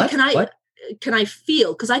like, I said, can I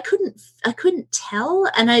feel? Because I couldn't tell.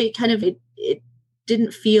 And I kind of, it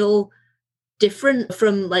didn't feel different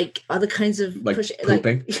from like other kinds of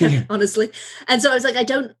pooping. Like, honestly. And so I was like, I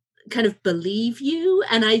don't kind of believe you.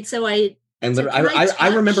 And I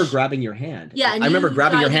remember grabbing your hand. Yeah. I remember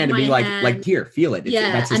grabbing your hand and being like, here, feel it.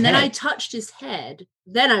 That's his then head. I touched his head.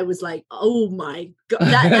 Then I was like, oh my God,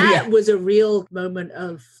 that was a real moment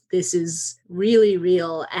of, this is really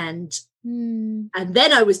real. And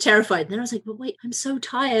then I was terrified. And then I was like, but wait, I'm so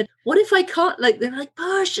tired. What if I can't? Like, they're like,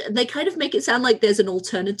 push. And they kind of make it sound like there's an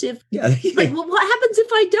alternative. Yeah. Like, well, what happens if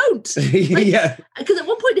I don't? Like, yeah. Because at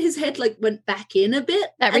one point his head like went back in a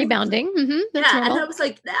bit. That rebounding. That's normal. And I was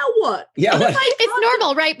like, now what? Yeah. It's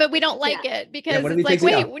normal, right? But we don't like it because it's like,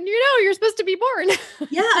 wait, you're supposed to be born.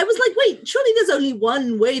 Yeah. I was like, wait, surely there's only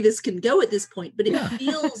one way this can go at this point. But it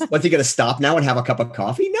feels. What's he going to stop now and have a cup of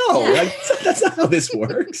coffee? No, that's not how this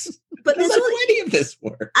works. But there's plenty of this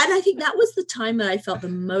work. And I think that was the time that I felt the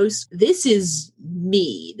most, this is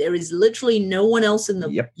me. There is literally no one else in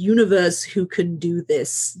the universe who can do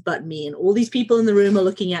this but me. And all these people in the room are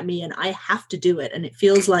looking at me and I have to do it. And it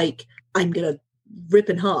feels like I'm going to rip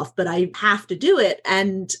in half, but I have to do it.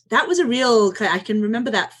 And that was a real, I can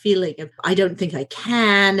remember that feeling of, I don't think I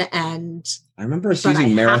can. And I remember us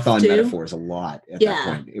using marathon metaphors a lot at that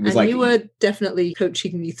point. It was you were definitely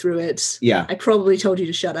coaching me through it. Yeah. I probably told you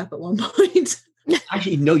to shut up at one point.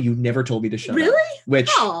 Actually, no, you never told me to shut up. Really?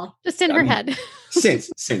 Which just in her head.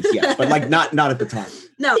 Since, yes, but like not at the time.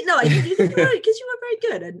 No, because you were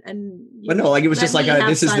very good, but no, like it was just like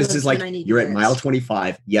this is like you're at mile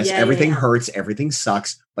 25. Yes, everything hurts, everything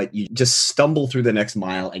sucks, but you just stumble through the next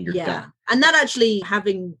mile and you're done. And that actually,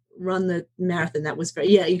 having run the marathon, that was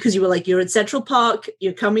very because you were like, you're at Central Park,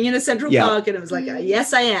 you're coming in a Central Park, and it was like,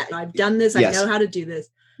 yes, I am. I've done this. I know how to do this.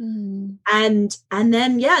 And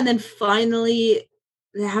then finally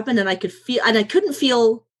it happened, and I could feel, and I couldn't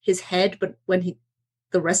feel his head, but when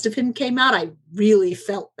the rest of him came out, I really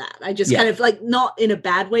felt that. I just kind of like, not in a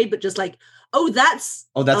bad way, but just like, that's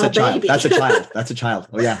a child. That's a child. That's a child.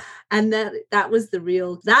 Oh yeah. And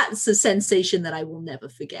that's a sensation that I will never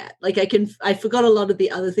forget. Like I forgot a lot of the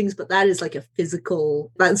other things, but that is like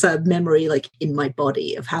that's a memory like in my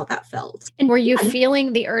body of how that felt. And were you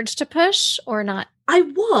feeling the urge to push or not? I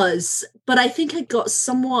was, but I think I got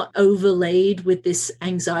somewhat overlaid with this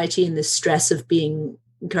anxiety and this stress of being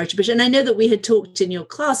encouraged to push. And I know that we had talked in your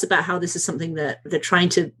class about how this is something that they're trying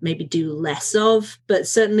to maybe do less of, but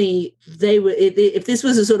certainly if this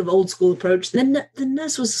was a sort of old school approach, then the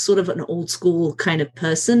nurse was sort of an old school kind of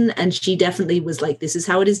person. And she definitely was like, this is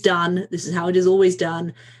how it is done. This is how it is always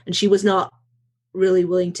done. And she was not really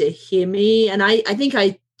willing to hear me. And I think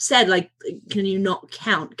I said, like, can you not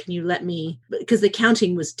count? Can you let me? Because the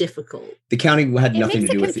counting was difficult. The counting had nothing to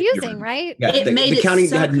do with confusing, right? Yeah, the counting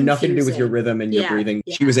had nothing to do with your rhythm and your breathing.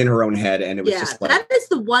 Yeah. She was in her own head, and it was just like, that is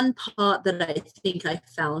the one part that I think I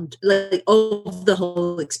found, like, of the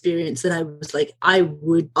whole experience, that I was like, I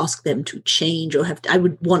would ask them to change or I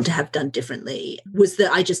would want to have done differently, was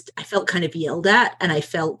that I felt kind of yelled at, and I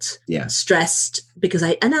felt stressed because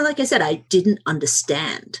like I said, I didn't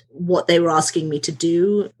understand what they were asking me to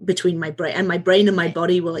do between my brain and my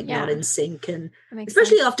body were like not in sync. And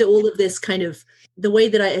especially after all of this kind of, the way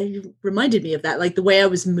that reminded me of that, like the way I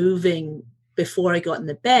was moving before I got in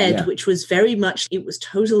the bed, which was very much, it was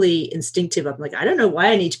totally instinctive. I'm like, I don't know why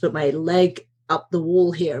I need to put my leg up the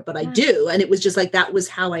wall here, but I do. And it was just like, that was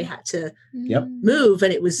how I had to move.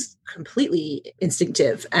 And it was completely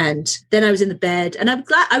instinctive. And then I was in the bed, and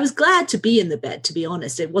I was glad to be in the bed, to be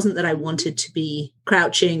honest. It wasn't that I wanted to be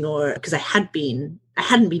crouching, or because I hadn't been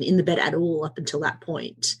in the bed at all up until that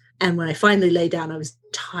point. And when I finally lay down, I was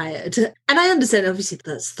tired. And I understand, obviously,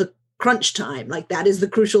 that's the crunch time. Like, that is the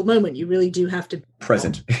crucial moment. You really do have to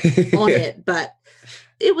present on it. But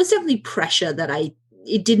it was definitely pressure that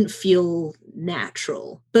it didn't feel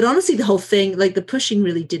natural. But honestly, the whole thing, like the pushing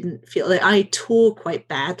really didn't feel like, I tore quite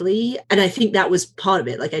badly. And I think that was part of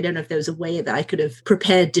it. Like, I don't know if there was a way that I could have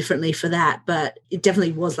prepared differently for that, but it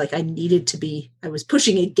definitely was like I was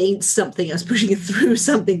pushing against something. I was pushing it through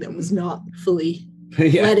something that was not fully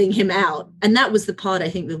letting him out. And that was the part, I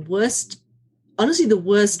think, the worst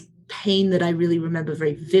pain that I really remember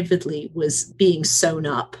very vividly was being sewn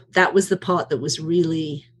up. That was the part that was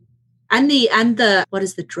really, and the what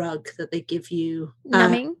is the drug that they give you?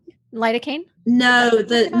 Numbing? Lidocaine? No,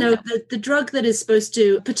 the drug that is supposed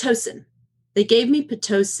to, Pitocin. They gave me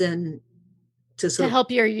Pitocin to help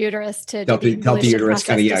your uterus to help the uterus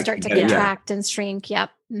kind of start to contract and shrink. Yep.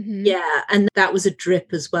 Mm-hmm. Yeah, and that was a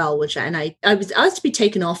drip as well, which I was to be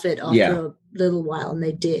taken off it after a little while, and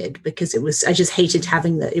they did, because I just hated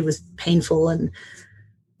having that. It was painful. And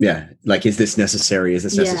like, is this necessary?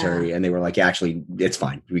 And they were like, actually, it's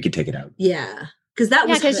fine, we could take it out.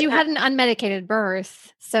 Because you had an unmedicated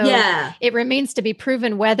birth, so it remains to be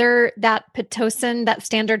proven whether that Pitocin, that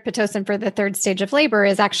standard Pitocin for the third stage of labor,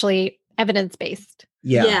 is actually evidence-based.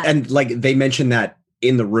 And like, they mentioned that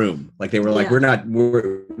in the room, like they were like,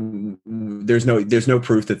 there's no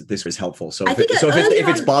proof that this was helpful. So if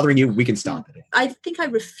it's bothering you, we can stop it. I think I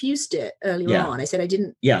refused it earlier on. I said I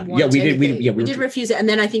didn't. We did refuse it, and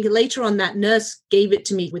then I think later on that nurse gave it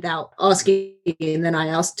to me without asking, and then I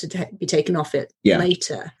asked to be taken off it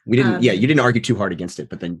later. We didn't. You didn't argue too hard against it,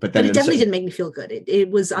 but then it definitely didn't make me feel good. It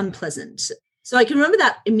was unpleasant. So I can remember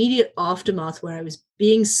that immediate aftermath where I was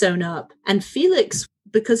being sewn up, and Felix,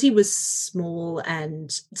 because he was small,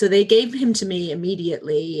 and so they gave him to me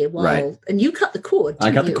immediately and you cut the cord.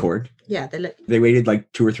 I cut the cord. Yeah, they waited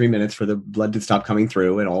like 2 or 3 minutes for the blood to stop coming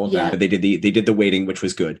through and all of that. They did the waiting, which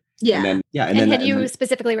was good. And then had you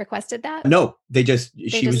specifically requested that? No,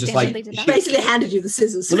 she was just like, she basically handed you the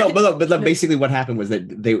scissors. But basically what happened was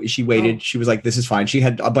that she waited. She was like, this is fine. She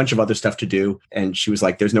had a bunch of other stuff to do, and she was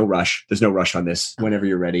like, there's no rush on this, whenever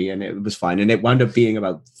you're ready. And it was fine. And it wound up being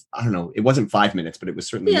about, I don't know, it wasn't 5 minutes, but it was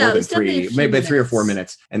certainly more than 3, maybe 3 or 4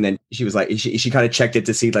 minutes. And then she was like, she kind of checked it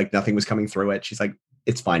to see like nothing was coming through it. She's like,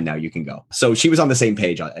 it's fine now, you can go. So she was on the same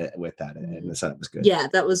page with that, and the setup was good. Yeah,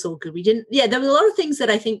 that was all good. There were a lot of things that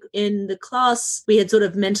I think in the class we had sort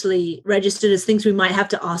of mentally registered as things we might have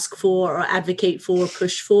to ask for or advocate for or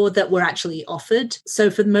push for that were actually offered. So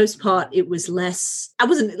for the most part, it was less, I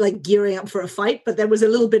wasn't like gearing up for a fight, but there was a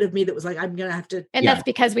little bit of me that was like, I'm going to have to. And that's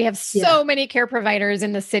because we have so many care providers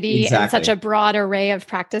in the city and such a broad array of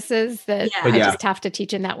practices that I just have to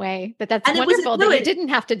teach in that way. But that's wonderful that you didn't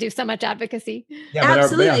have to do so much advocacy.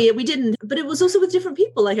 Absolutely. We didn't, but it was also with different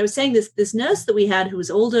people. Like I was saying, this nurse that we had who was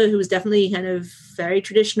older, who was definitely kind of very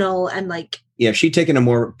traditional, and like, if she'd taken a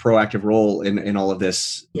more proactive role in all of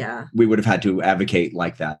this, we would have had to advocate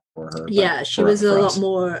like that for her. Yeah, she was a lot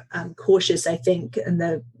more cautious, I think.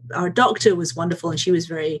 And our doctor was wonderful, and she was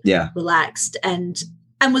very relaxed and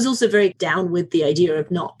was also very down with the idea of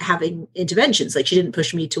not having interventions. Like, she didn't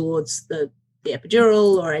push me towards the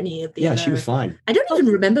epidural or any of the other. She was fine. I don't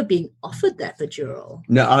even remember being offered the epidural.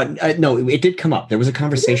 No, it did come up. There was a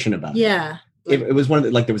conversation about it. Yeah. It was one of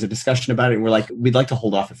the, like, there was a discussion about it, and we're like, we'd like to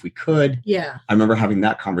hold off if we could. Yeah. I remember having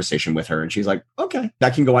that conversation with her, and she's like, okay,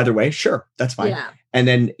 that can go either way. Sure. That's fine. Yeah. And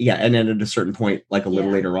then at a certain point, like a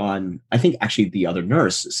little later on, I think actually the other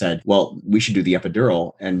nurse said, well, we should do the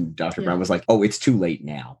epidural. And Dr. Brown was like, oh, it's too late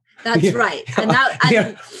now. That's right.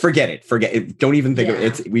 And forget it. Don't even think of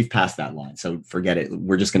it. We've passed that line. So forget it.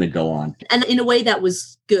 We're just going to go on. And in a way that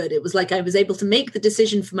was good. It was like I was able to make the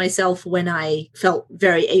decision for myself when I felt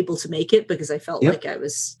very able to make it, because I felt like I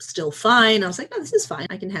was still fine. I was like, no, this is fine.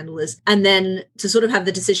 I can handle this. And then to sort of have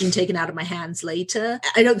the decision taken out of my hands later,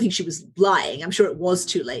 I don't think she was lying. I'm sure it was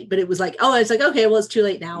too late, but it was like, I was like, okay, well, it's too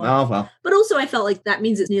late now. Oh, well. But also I felt like that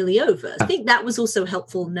means it's nearly over. I think that was also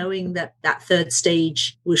helpful, knowing that third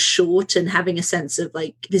stage was short and having a sense of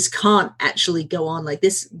like, this can't actually go on. Like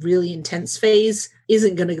this really intense phase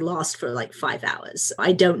isn't going to last for like 5 hours.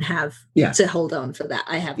 I don't have to hold on for that.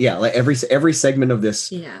 I have. Yeah. Like every segment of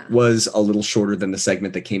this was a little shorter than the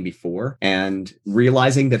segment that came before. And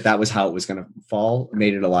realizing that was how it was going to fall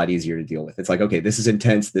made it a lot easier to deal with. It's like, okay, this is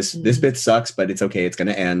intense. This bit sucks, but it's okay. It's going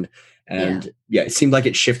to end. And it seemed like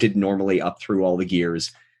it shifted normally up through all the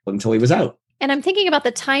gears until he was out. And I'm thinking about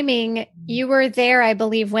the timing. You were there, I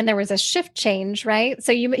believe, when there was a shift change, right?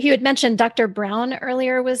 So you had mentioned Dr. Brown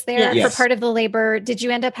earlier was there for part of the labor. Did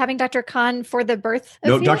you end up having Dr. Khan for the birth of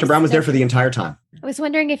Felix? Dr. Brown was there for the entire time. I was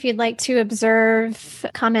wondering if you'd like to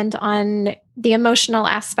comment on the emotional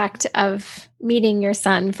aspect of meeting your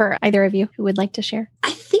son for either of you who would like to share.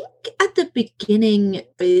 I think at the beginning,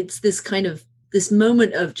 it's this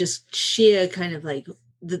moment of just sheer kind of like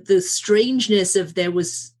the strangeness of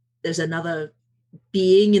there's another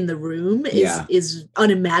being in the room is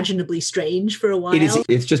unimaginably strange for a while.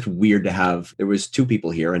 It's just weird to have, there was 2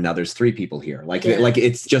 people here and now there's 3 people here. Like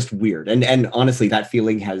it's just weird. And honestly, that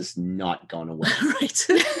feeling has not gone away right.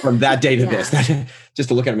 from that day to this. Just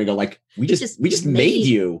to look at him and go like, we just made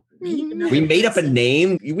you. We made up a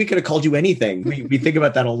name. We could have called you anything. We think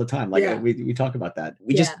about that all the time. Like we talk about that.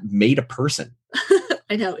 We just made a person.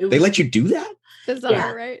 I know. They let you do that?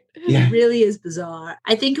 Bizarre, right? Yeah. It really is bizarre.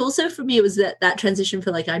 I think also for me, it was that transition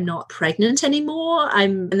for like, I'm not pregnant anymore.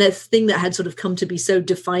 And that thing that had sort of come to be so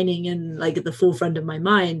defining and like at the forefront of my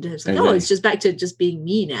mind. It's like, it's just back to just being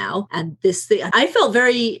me now. And this thing, I felt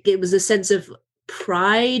it was a sense of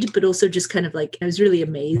pride, but also just kind of like, I was really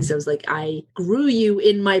amazed. I was like, I grew you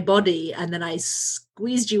in my body and then I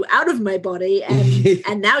squeezed you out of my body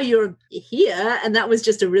and now you're here. And that was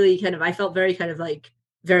just a really kind of, I felt very kind of like,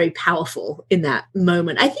 very powerful in that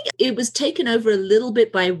moment. I think it was taken over a little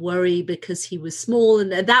bit by worry because he was small.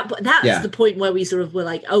 And that was the point where we sort of were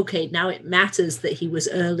like, okay, now it matters that he was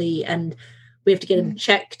early and we have to get him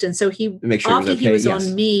checked. And so make sure after he was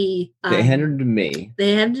on me. They handed him to me.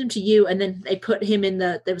 They handed him to you. And then they put him in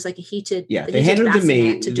there was like a heated. Yeah, they handed him to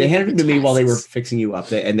me. They handed him to me while they were fixing you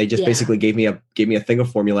up. And they just basically gave me a thing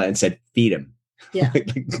of formula and said, feed him. Yeah.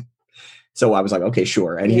 So I was like, okay,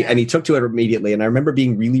 sure. And he took to it immediately. And I remember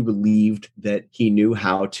being really relieved that he knew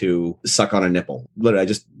how to suck on a nipple. Literally, I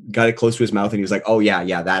just got it close to his mouth and he was like, oh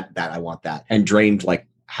yeah, that I want that. And drained like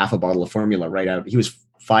half a bottle of formula right out. He was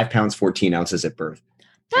 5 pounds, 14 ounces at birth.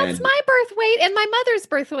 That's my birth weight and my mother's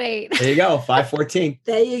birth weight. There you go, 5'14".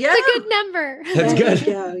 There you go. It's a good number. That's good. There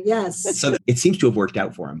you go. Yes. So it seems to have worked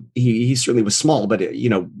out for him. He certainly was small, but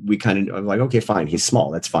we kind of like, okay, fine. He's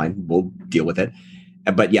small. That's fine. We'll deal with it.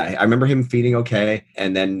 But yeah, I remember him feeding okay.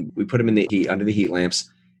 And then we put him in the heat under the heat lamps.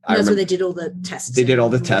 That's when they did all the tests. They did all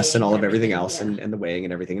the tests and all of everything else and the weighing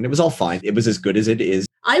and everything. And it was all fine. It was as good as it is.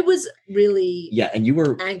 I was really and you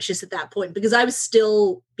were anxious at that point because I was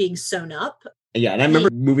still being sewn up. Yeah, and I remember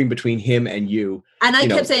moving between him and you. And I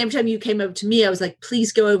kept saying every time you came over to me, I was like,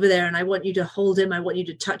 please go over there and I want you to hold him. I want you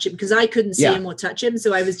to touch him because I couldn't see him or touch him.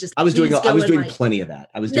 So I was doing plenty of that.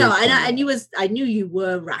 I knew you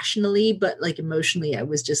were rationally, but like emotionally, I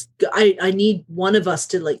was just, I need one of us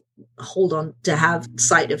to like hold on to have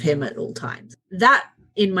sight of him at all times. That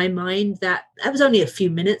in my mind, that was only a few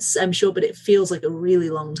minutes, I'm sure, but it feels like a really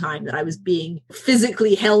long time that I was being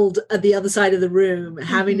physically held at the other side of the room,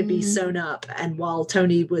 having to be sewn up. And while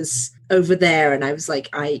Tony was over there, and I was like,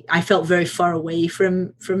 I felt very far away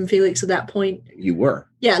from Felix at that point. You were.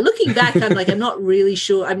 Yeah, looking back, I'm like, I'm not really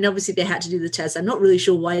sure. I mean, obviously they had to do the test. I'm not really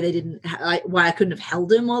sure why they didn't, why I couldn't have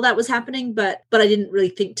held him while that was happening. But I didn't really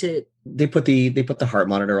think to. They put the heart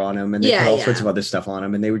monitor on him, and they put all sorts of other stuff on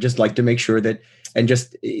him, and they were just like to make sure that, and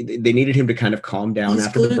just they needed him to kind of calm down his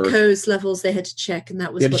after the birth. Glucose levels they had to check, and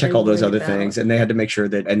that was they had to check all those other things, and they had to make sure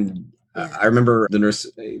that. And I remember the nurse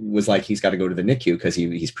was like, he's got to go to the NICU because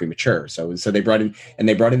he's premature. So they brought in the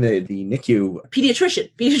NICU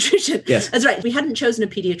pediatrician. Yes, that's right. We hadn't chosen a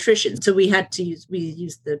pediatrician, so we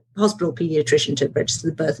used the hospital pediatrician to register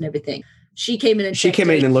the birth and everything. She came in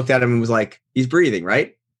and looked at him and was like, he's breathing,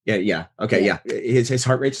 right? Yeah. Okay. Yeah. His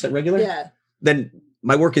heart rate's set regular. Yeah. Then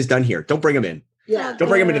my work is done here. Don't bring him in. Yeah. Don't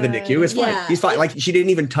bring him into the NICU. It's fine. Yeah. He's fine. Like she didn't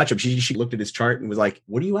even touch him. She looked at his chart and was like,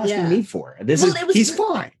 what are you asking me for? He's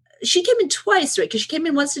fine. She came in twice, right? Because she came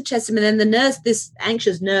in once to test him, and then the nurse, this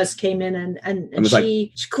anxious nurse, came in and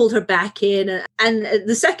she called her back in. And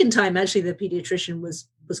the second time, actually, the pediatrician was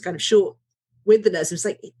kind of short with the nurse. It was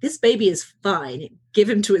like, this baby is fine. Give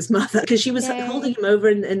him to his mother. Because she was holding him over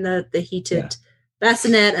in the heated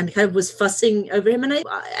bassinet and kind of was fussing over him. And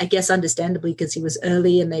I guess understandably, because he was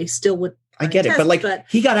early and they still would. I get it. But like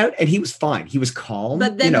he got out and he was fine. He was calm.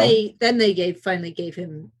 But then they finally gave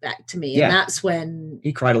him back to me. And that's when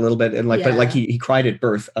he cried a little bit. And but like he cried at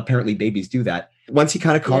birth. Apparently babies do that. Once he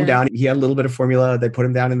kind of calmed down, he had a little bit of formula. They put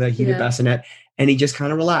him down in the heated bassinet and he just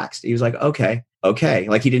kind of relaxed. He was like, okay.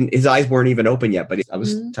 Like his eyes weren't even open yet, but I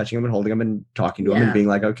was touching him and holding him and talking to him and being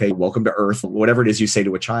like, okay, welcome to Earth, whatever it is you say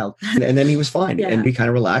to a child. And then he was fine and he kind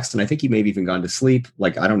of relaxed. And I think he maybe even gone to sleep.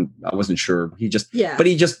 Like, I wasn't sure. He just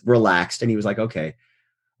relaxed and he was like, okay,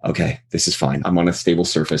 this is fine. I'm on a stable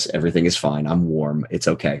surface. Everything is fine. I'm warm. It's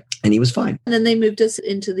okay. And he was fine. And then they moved us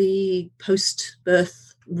into the post-birth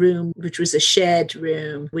room, which was a shared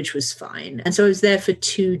room, which was fine. And so I was there for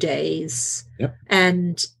 2 days. Yep.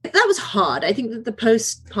 And that was hard. I think that the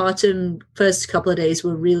postpartum first couple of days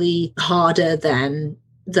were really harder than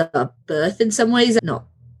the birth in some ways, not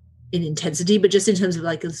in intensity, but just in terms of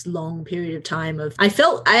like this long period of time I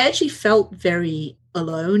actually felt very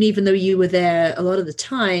alone, even though you were there a lot of the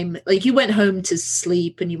time. Like you went home to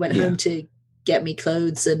sleep and you went home to get me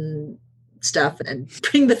clothes and stuff and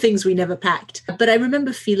bring the things we never packed. But I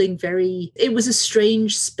remember feeling it was a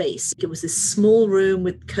strange space. It was this small room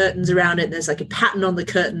with curtains around it. There's like a pattern on the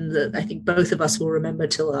curtain that I think both of us will remember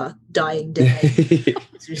till our dying day.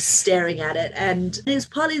 Just staring at it. And it was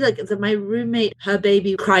partly like that my roommate, her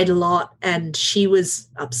baby cried a lot and she was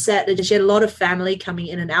upset and she had a lot of family coming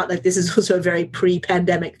in and out. Like this is also a very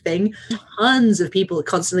pre-pandemic thing. Tons of people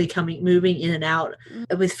constantly moving in and out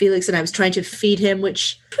with Felix, and I was trying to feed him,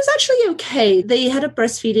 which was actually okay. They had a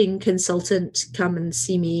breastfeeding consultant come and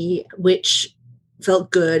see me, which felt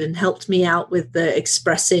good and helped me out with the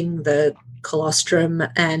expressing the colostrum,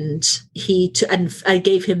 and I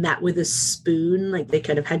gave him that with a spoon. Like they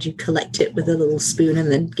kind of had you collect it with a little spoon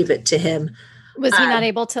and then give it to him. Was he not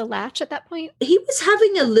able to latch at that point? He was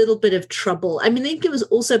having a little bit of trouble. I mean, I think it was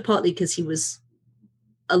also partly because he was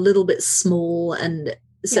a little bit small, and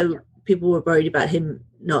so people were worried about him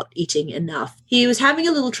not eating enough. He was having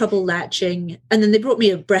a little trouble latching, and then they brought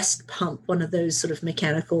me a breast pump, one of those sort of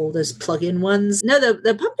mechanical, those plug-in ones. No,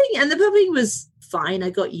 the pumping was fine. I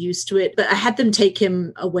got used to it, but I had them take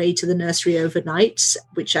him away to the nursery overnight,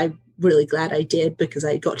 which I'm really glad I did because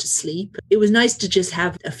I got to sleep. It was nice to just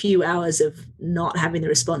have a few hours of not having the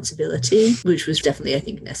responsibility, which was definitely, I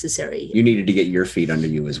think, necessary. You needed to get your feet under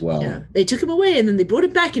you as well. Yeah. They took him away and then they brought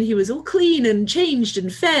him back and he was all clean and changed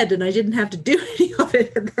and fed and I didn't have to do any of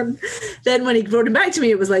it. And then when he brought him back to me,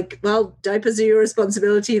 it was like, well, diapers are your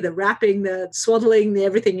responsibility, the wrapping, the swaddling, the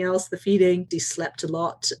everything else, the feeding. He slept a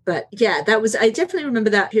lot. But yeah, I definitely remember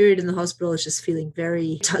that period in the hospital as just feeling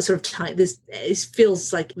very sort of tight. It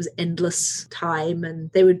feels like it was endless time,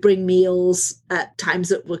 and they would bring meals at times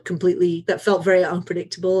that felt very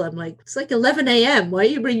unpredictable. I'm like, it's like 11 a.m. Why are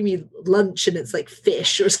you bringing me lunch and it's like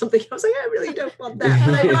fish or something? I was like, I really don't want that,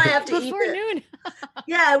 but I know I have to eat it. Noon.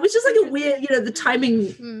 Yeah, it was just like a weird, the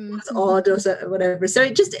timing was odd or whatever. So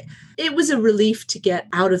it was a relief to get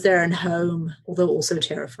out of there and home, although also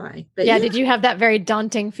terrifying. But yeah, did you have that very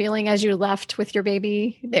daunting feeling as you left with your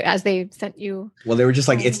baby, as they sent you? Well, they were just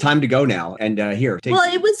like, it's time to go now. And here, take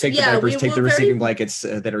the diapers, take the receiving blankets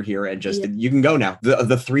that are here, and just, you can go now.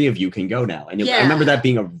 The three of you can go now. And I remember that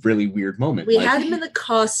being a really weird moment. We had him in the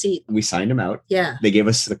car seat. We signed him out. Yeah. They gave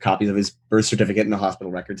us the copies of his birth certificate and the hospital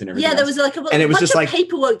records and everything. Yeah, there was like a bunch of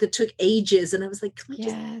paperwork that took ages. And I was like, can we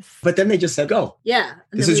just... But then they just said, go. Yeah.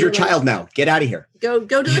 This is your child now. Get out of here. Go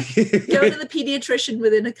to the pediatrician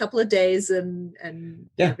within a couple of days and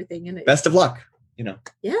everything. And best of luck, Yeah.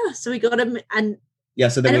 So we got him and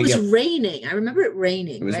so then it was raining. I remember it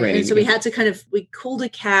raining. It was raining. And so we had to we called a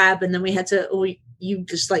cab and then we had to, you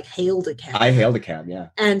just like hailed a cab. I hailed a cab, yeah.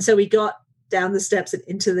 And so we got down the steps and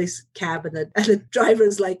into this cab and the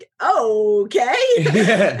driver's like, oh, okay.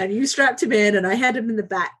 And you strapped him in and I had him in the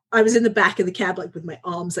back. I was in the back of the cab, like with my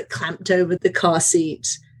arms like clamped over the car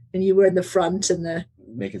seat, and you were in the front and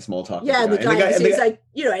making small talk. Yeah, the guy was like,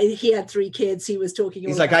 he had 3 kids. He was talking.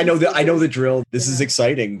 He's like, I know the drill. This is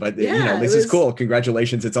exciting, but this is cool.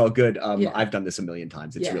 Congratulations, it's all good. I've done this a million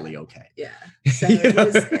times. It's really okay. Yeah. So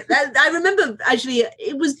I remember actually,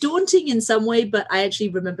 it was daunting in some way, but I actually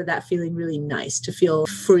remember that feeling really nice to feel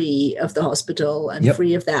free of the hospital and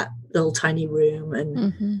free of that little tiny room.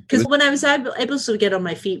 And because when I was able to sort of get on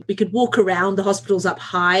my feet, we could walk around. The hospital's up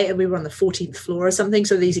high and we were on the 14th floor or something.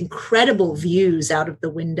 So these incredible views out of the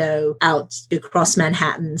window out across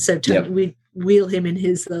Manhattan. So we'd wheel him in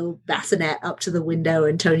his little bassinet up to the window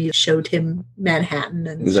and Tony showed him Manhattan.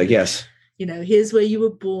 And he was like, yes. Here's where you were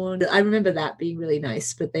born. I remember that being really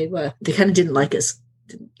nice, but they kind of didn't like us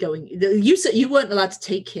going. You said you weren't allowed to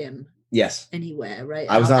take him. Yes. Anywhere, right?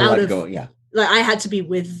 I was not allowed to go. Yeah. like I had to be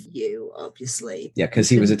with you, obviously. Yeah, because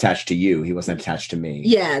he was attached to you. He wasn't attached to me.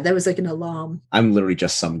 Yeah, there was like an alarm. I'm literally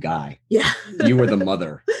just some guy. Yeah. You were the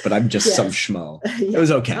mother, but I'm just some schmo. Yeah. It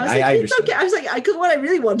was okay. I understood. Okay. I was like, because what I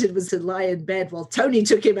really wanted was to lie in bed while Tony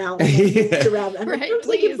took him out and walked around. And right, like,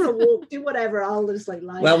 take him for a walk, do whatever. I'll just like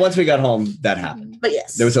lie. Well, once we got home, that happened. But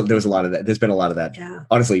yes, there was a lot of that. There's been a lot of that. Yeah.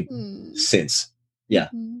 Honestly, since. Yeah.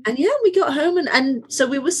 And yeah, we got home and so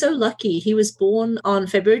we were so lucky. He was born on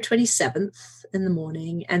February 27th in the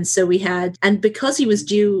morning. And so and because he was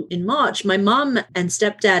due in March, my mom and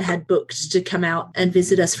stepdad had booked to come out and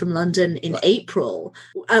visit us from London in April,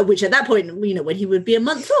 which at that point, when he would be a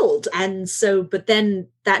month old. And so, but then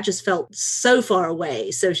that just felt so far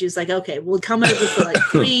away. So she was like, okay, we'll come over for like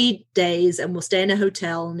 3 days and we'll stay in a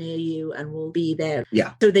hotel near you and we'll be there.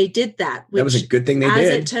 Yeah. So they did that. Which, that was a good thing they did. As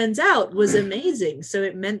it turns out, was amazing. So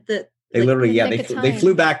it meant that they literally, they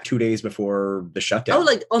flew back 2 days before the shutdown. Oh,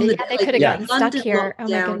 like on the they could have gotten London stuck here. Lockdown. Oh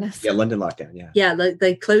my goodness. Yeah, London lockdown. Yeah. Yeah, like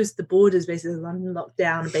they closed the borders, basically London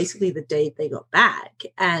lockdown, basically the day they got back.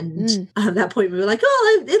 And at that point we were like,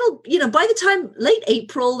 oh, it'll, by the time late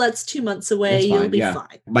April, that's 2 months away, you'll be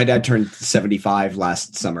fine. My dad turned 75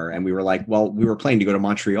 last summer and we were like, well, we were planning to go to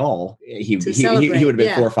Montreal. He would have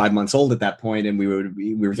been 4 or 5 months old at that point, and we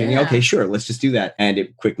were thinking, okay, sure, let's just do that. And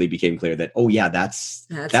it quickly became clear that, oh yeah, that's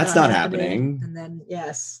not happening. And then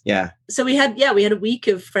yes. Yeah. So we had a week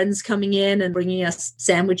of friends coming in and bringing us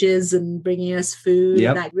sandwiches and bringing us food.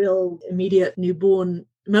 Yep. And that real immediate newborn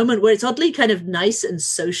moment where it's oddly kind of nice and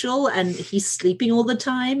social, and he's sleeping all the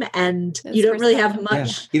time, and you don't really have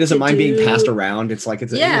much. Yeah. He doesn't mind being passed around. It's like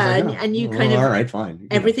and you kind of all right, fine.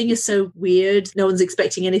 Everything is so weird. No one's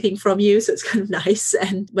expecting anything from you, so it's kind of nice.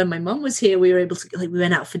 And when my mum was here, we were able to we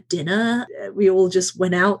went out for dinner. We all just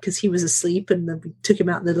went out because he was asleep, and then we took him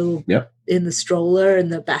out in the little. Yep. In the stroller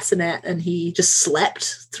and the bassinet, and he just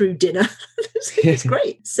slept through dinner. It was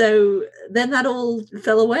great. So then that all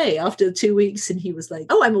fell away after 2 weeks, and he was like,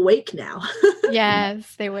 oh, I'm awake now.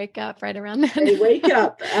 Yes, they wake up right around then. They wake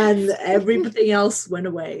up and everything else went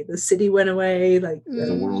away. The city went away, like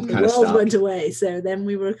the world went away. So then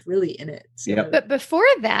we were really in it. So. Yep. But before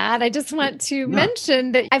that, I just want to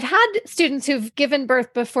mention that I've had students who've given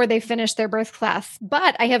birth before they finished their birth class,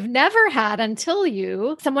 but I have never had until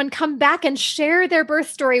someone come back and share their birth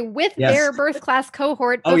story with their birth class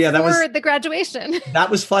cohort before the graduation. That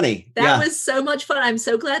was funny. That was so much fun. I'm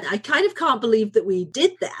so glad. I kind of can't believe that we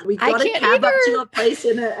did that. We got a cab up to your place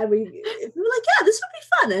and we were like, yeah, this would be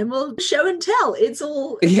fun, and we'll show and tell. It's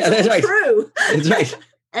all true. That's right.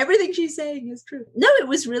 Everything she's saying is true. No, it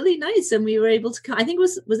was really nice, and we were able to. I think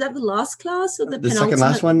was that the last class or the second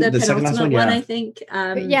last one? The second last one, I think.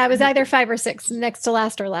 It was either 5 or 6, next to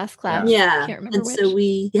last or last class. Yeah, I can't remember which. So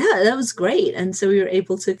that was great, and so we were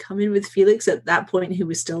able to come in with Felix at that point, who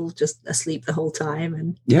was still just asleep the whole time,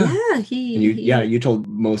 and you told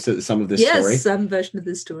some of this story. Yes, some version of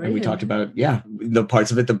this story, and we talked about the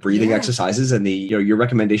parts of it, the breathing exercises, and the your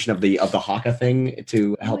recommendation of the Haka thing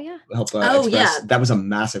to help express. That was a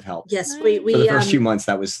massive help. Yes, we for the first few months.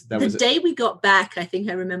 That was the day we got back. I think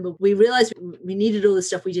I remember we realized we needed all the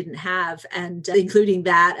stuff we didn't have, and including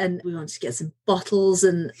that, and we wanted to get some bottles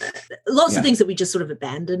and lots of things that we just sort of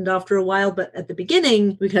abandoned after a while. But at the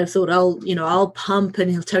beginning, we kind of thought, I'll pump,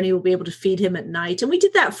 and Tony will be able to feed him at night, and we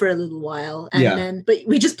did that for a little while, and then but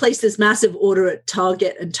we just placed this massive order at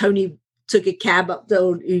Target, and Tony took a cab up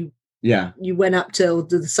the. You went up to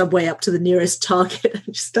the subway up to the nearest Target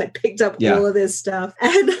and just picked up all of this stuff.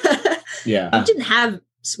 And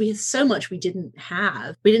we had so much we didn't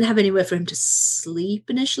have. We didn't have anywhere for him to sleep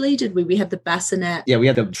initially, did we? We had the bassinet. Yeah, we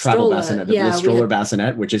had the travel bassinet, the stroller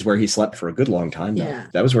bassinet, which is where he slept for a good long time. Yeah.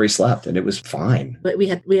 That was where he slept, and it was fine. But we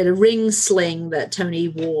had a ring sling that Tony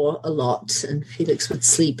wore a lot, and Felix would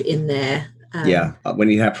sleep in there. When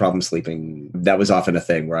he'd have problems sleeping, that was often a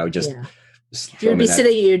thing where I would just... You'd be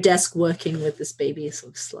sitting at your desk working with this baby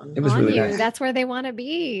sort of slung. It was really nice. That's where they want to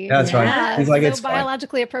be. Yeah, that's right. It's like it's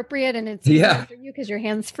biologically appropriate, and it's for you because your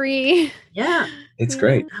hands free. Yeah, it's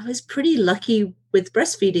great. I was pretty lucky with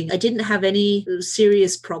breastfeeding. I didn't have any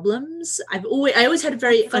serious problems. I always had a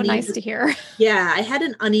very uneven. Nice to hear. Yeah, I had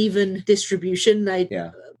an uneven distribution.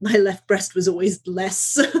 My left breast was always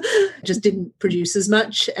less, just didn't produce as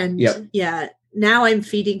much, and now I'm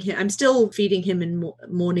feeding him. I'm still feeding him in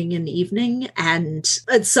morning and evening, and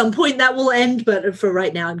at some point that will end. But for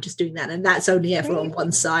right now, I'm just doing that, and that's only ever on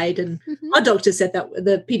one side. And our doctor said that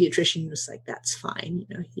the pediatrician was like, "That's fine.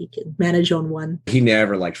 He can manage on one." He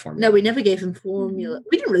never liked formula. No, we never gave him formula.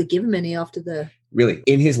 We didn't really give him any after the Really.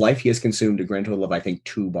 In his life, he has consumed a grand total of, I think,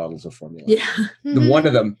 2 bottles of formula. Yeah. One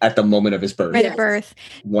of them at the moment of his birth. Right at birth.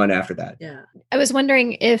 One after that. Yeah. I was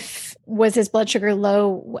wondering was his blood sugar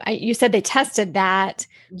low? You said they tested that.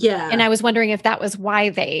 Yeah. And I was wondering if that was why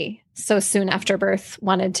they, so soon after birth,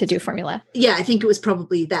 wanted to do formula. Yeah, I think it was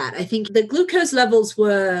probably that. I think the glucose levels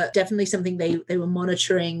were definitely something they were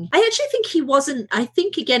monitoring. I actually think he wasn't. I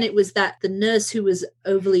think, again, it was that the nurse who was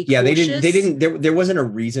overly cautious. They didn't, there wasn't a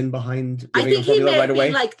reason behind giving him formula right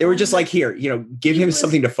away. They were just like, here, give him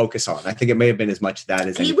something to focus on. I think it may have been as much that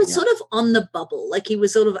as he was sort of on the bubble. Like he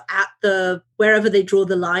was sort of at wherever they draw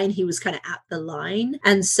the line, he was kind of at the line.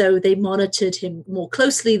 And so they monitored him more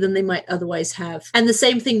closely than they might otherwise have. And the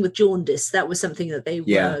same thing with jaundice. That was something that they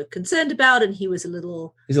were concerned about. And he was a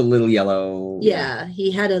little yellow. Yeah,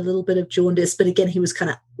 he had a little bit of jaundice. But again, he was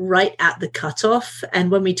kind of right at the cutoff.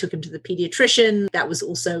 And when we took him to the pediatrician, that was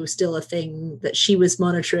also still a thing that she was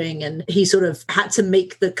monitoring. And he sort of had to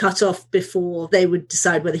make the cutoff before they would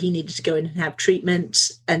decide whether he needed to go in and have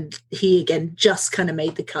treatment. And he, again, just kind of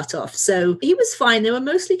made the cutoff. So he was fine. They were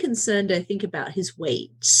mostly concerned, I think, about his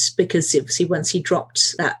weight, because obviously once he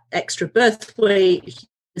dropped that extra birth weight, he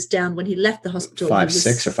was down when he left the hospital.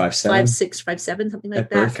 5'6" or 5'7"? 5'6", 5'7", something like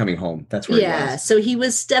that. At birth coming home. That's where he was. So he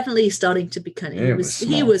was definitely starting to be kind of,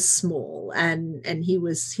 he was small and he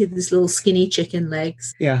had this little skinny chicken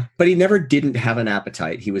legs. Yeah, but he never didn't have an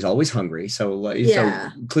appetite. He was always hungry. So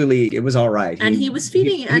clearly it was all right. And he was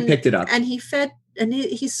feeding. He picked it up. And he fed. And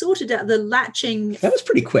he sorted out the latching. That was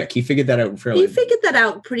pretty quick. He figured that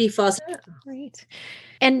out pretty fast. Great.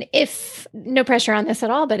 And if, no pressure on this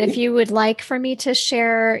at all, but if you would like for me to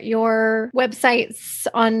share your websites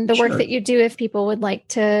on the work that you do, if people would like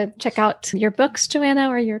to check out your books, Joanna,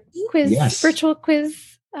 or your virtual quiz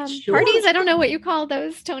parties. I don't know what you call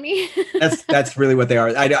those, Tony. That's really what they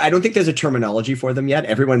are. I don't think there's a terminology for them yet.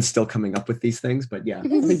 Everyone's still coming up with these things, but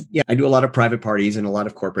I do a lot of private parties and a lot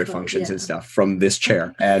of corporate functions and stuff from this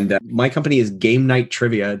chair. And my company is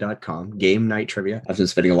GameNightTrivia.com. Game Night Trivia. I've been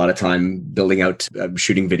spending a lot of time building out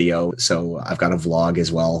shooting video. So I've got a vlog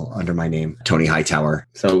as well under my name, Tony Hightower.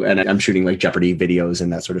 So, and I'm shooting like Jeopardy videos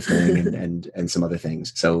and that sort of thing and some other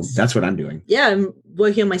things. So that's what I'm doing. Yeah, I'm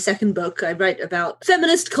working on my second book. I write about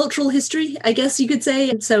feminist cultural history, I guess you could say.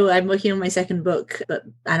 And so I'm working on my second book,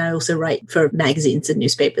 and I also write for magazines and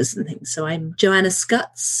newspapers and things. So I'm Joanna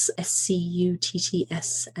Skutts,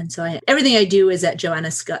 Scutts. And so everything I do is at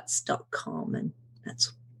joannaskutts.com. And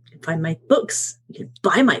that's, you can find my books. You can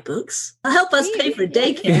buy my books. I'll help us pay for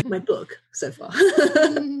daycare. My book so far.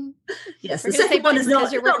 Yes, the second one is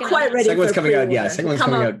not quite ready. Second one's coming out. Yeah, second one's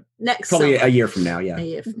coming out next probably summer. A year from now. Yeah. A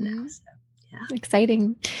year from now. So. Yeah.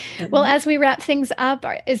 Exciting. Well, as we wrap things up,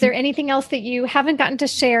 is there anything else that you haven't gotten to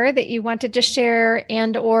share that you wanted to share,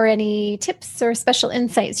 and or any tips or special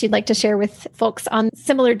insights you'd like to share with folks on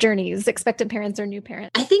similar journeys, expectant parents or new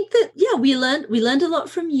parents? I think that, we learned a lot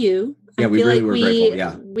from you. Yeah, we really were grateful.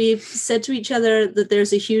 Yeah. We've said to each other that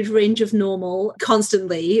there's a huge range of normal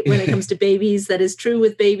constantly when it comes to babies. That is true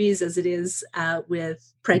with babies as it is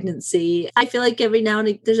with pregnancy. I feel like every now and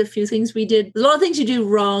then there's a few things we did. There's a lot of things you do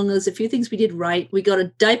wrong. There's a few things we did right. We got a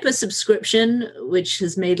diaper subscription, which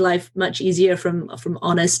has made life much easier from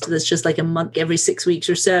Honest. That's just like a month every 6 weeks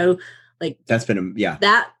or so. Like that's been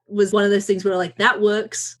that was one of those things where like that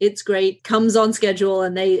works, it's great, comes on schedule,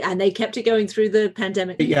 and they kept it going through the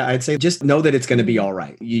pandemic. Yeah, I'd say just know that it's going to be all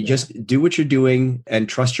right. You just do what you're doing and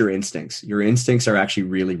trust your instincts. Your instincts are actually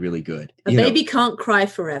really, really good. A baby can't cry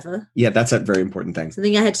forever. Yeah, that's a very important thing.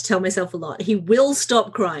 Something I had to tell myself a lot. He will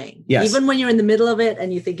stop crying. Yes. Even when you're in the middle of it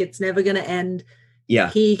and you think it's never going to end. Yeah.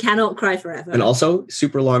 He cannot cry forever. And also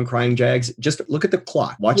super long crying jags. Just look at the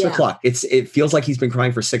clock. Watch the clock. It feels like he's been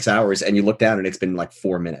crying for 6 hours and you look down and it's been like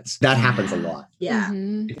 4 minutes. That happens a lot. Yeah.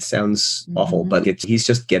 Mm-hmm. It sounds awful, but he's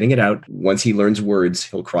just getting it out. Once he learns words,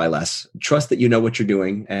 he'll cry less. Trust that you know what you're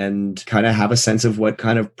doing and kind of have a sense of what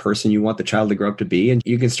kind of person you want the child to grow up to be. And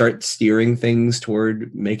you can start steering things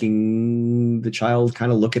toward making the child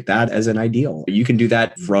kind of look at that as an ideal. You can do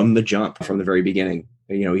that from the jump, from the very beginning.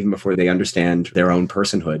 Even before they understand their own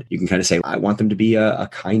personhood, you can kind of say, I want them to be a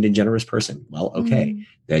kind and generous person. Well, okay.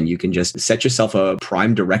 Then you can just set yourself a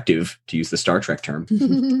prime directive, to use the Star Trek term.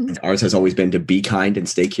 Ours has always been to be kind and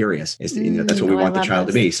stay curious. That's what we want the child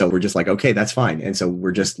to be. So we're just like, okay, that's fine. And so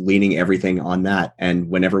we're just leaning everything on that. And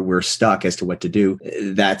whenever we're stuck as to what to do,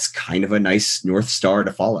 that's kind of a nice North Star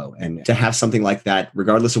to follow. And to have something like that,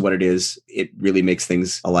 regardless of what it is, it really makes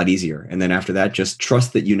things a lot easier. And then after that, just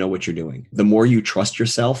trust that you know what you're doing. The more you trust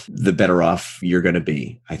yourself, the better off you're going to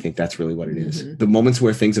be. I think that's really what it is. The moments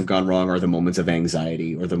where things have gone wrong are the moments of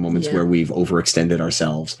anxiety or the moments where we've overextended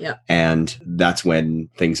ourselves. Yeah. And that's when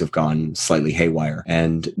things have gone slightly haywire.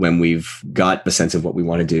 And when we've got a sense of what we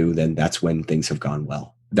want to do, then that's when things have gone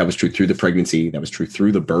well. That was true through the pregnancy. That was true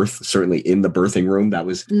through the birth. Certainly in the birthing room, that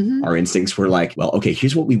was our instincts were like, well, okay,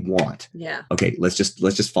 here's what we want. Yeah. Okay, let's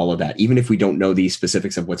just follow that. Even if we don't know the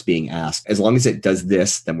specifics of what's being asked, as long as it does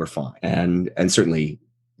this, then we're fine. And certainly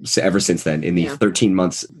ever since then, in the 13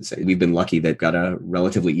 months, we've been lucky that got a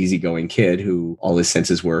relatively easygoing kid who all his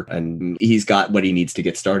senses work and he's got what he needs to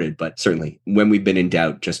get started. But certainly when we've been in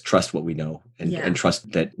doubt, just trust what we know and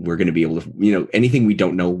trust that we're going to be able to, anything we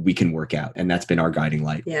don't know, we can work out. And that's been our guiding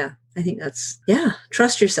light. Yeah. I think that's,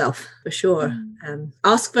 trust yourself for sure.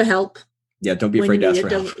 Ask for help. Yeah, don't be afraid to ask for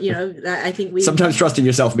help. I think sometimes trusting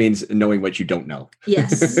yourself means knowing what you don't know.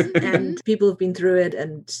 Yes, and people have been through it,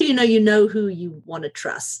 and you know who you want to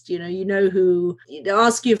trust. You know who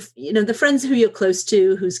ask you. The friends who you're close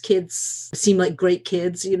to, whose kids seem like great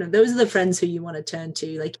kids. Those are the friends who you want to turn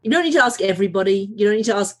to. Like, you don't need to ask everybody. You don't need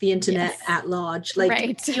to ask the internet at large. Like,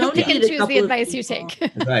 right. You only can choose the advice you take.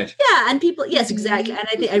 Right. Yeah, and people. Yes, exactly.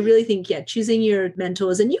 And I really think choosing your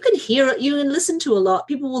mentors, and you can listen to a lot.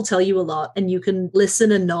 People will tell you a lot. And you can listen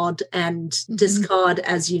and nod and discard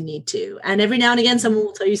as you need to. And every now and again, someone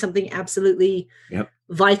will tell you something absolutely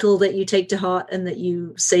vital that you take to heart and that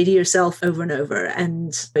you say to yourself over and over.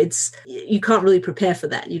 And you can't really prepare for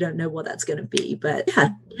that. You don't know what that's going to be. But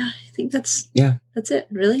I think that's it,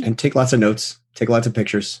 really. And take lots of notes, take lots of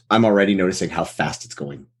pictures. I'm already noticing how fast it's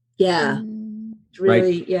going. Yeah.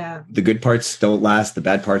 Really, The good parts don't last. The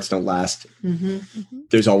bad parts don't last.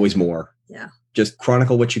 There's always more. Yeah. Just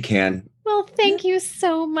chronicle what you can. Well, thank you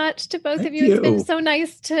so much to both of you. It's been so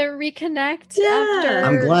nice to reconnect after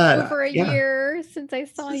I'm glad. over a year since I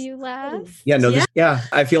saw you last.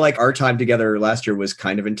 I feel like our time together last year was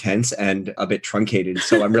kind of intense and a bit truncated.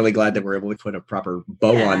 So I'm really glad that we're able to put a proper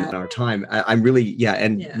bow on our time. I'm really,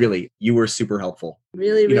 really, you were super helpful.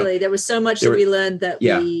 Really. There was so much that we learned that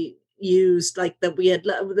we used, like that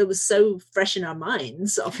was so fresh in our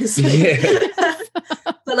minds, obviously.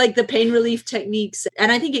 But like the pain relief techniques,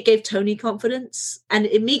 and I think it gave Tony confidence and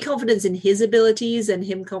me confidence in his abilities and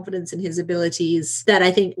him confidence in his abilities, that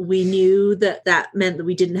I think we knew that meant that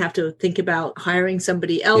we didn't have to think about hiring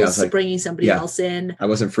somebody else, bringing somebody else in. I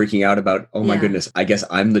wasn't freaking out about, oh my goodness, I guess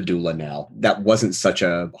I'm the doula now. That wasn't such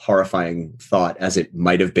a horrifying thought as it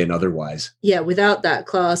might have been otherwise. Yeah, without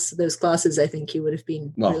those classes, I think you would have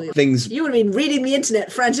been you would have been reading the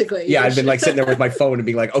internet frantically. Yeah, I'd been like sitting there with my phone and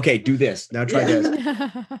being like, okay, do this. Now try this.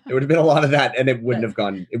 There would have been a lot of that, and it wouldn't have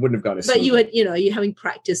gone as But smooth. you had, you having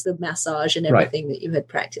practiced the massage and everything that you had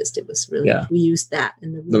practiced, it was really, we used that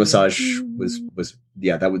in the massage was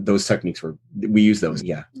those techniques we used those.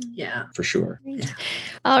 Yeah, for sure. Great.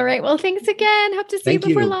 All right. Well, thanks again. Hope to see you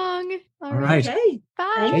before long. All right. Okay.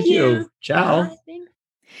 Bye. Thank you. Ciao. Bye. Thanks.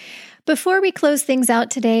 Before we close things out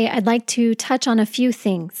today, I'd like to touch on a few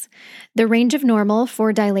things. The range of normal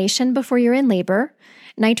for dilation before you're in labor,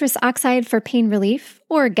 nitrous oxide for pain relief,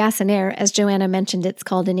 or gas and air, as Joanna mentioned it's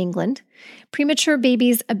called in England, premature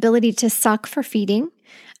babies' ability to suck for feeding,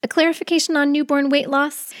 a clarification on newborn weight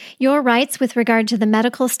loss, your rights with regard to the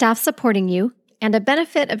medical staff supporting you, and a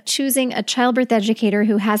benefit of choosing a childbirth educator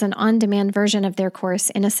who has an on-demand version of their course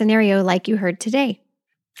in a scenario like you heard today.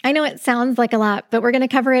 I know it sounds like a lot, but we're going to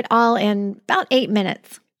cover it all in about 8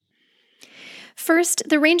 minutes. First,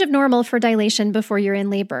 the range of normal for dilation before you're in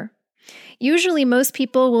labor. Usually, most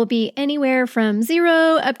people will be anywhere from 0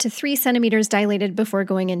 up to 3 centimeters dilated before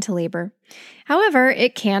going into labor. However,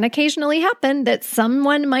 it can occasionally happen that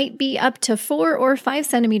someone might be up to 4 or 5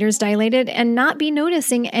 centimeters dilated and not be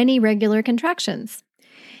noticing any regular contractions.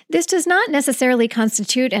 This does not necessarily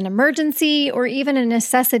constitute an emergency or even a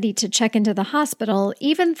necessity to check into the hospital,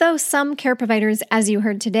 even though some care providers, as you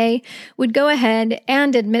heard today, would go ahead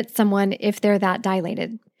and admit someone if they're that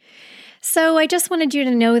dilated. So I just wanted you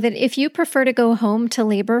to know that if you prefer to go home to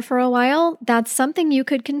labor for a while, that's something you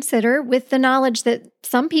could consider, with the knowledge that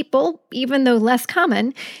some people, even though less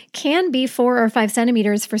common, can be 4 or 5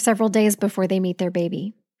 centimeters for several days before they meet their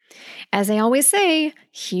baby. As I always say,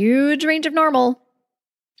 huge range of normal.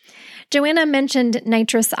 Joanna mentioned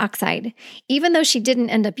nitrous oxide. Even though she didn't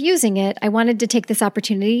end up using it, I wanted to take this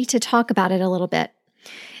opportunity to talk about it a little bit.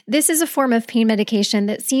 This is a form of pain medication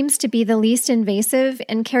that seems to be the least invasive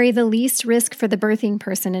and carry the least risk for the birthing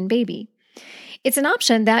person and baby. It's an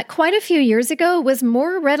option that quite a few years ago was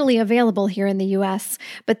more readily available here in the US,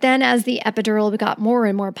 but then as the epidural got more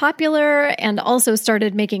and more popular and also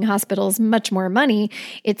started making hospitals much more money,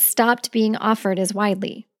 it stopped being offered as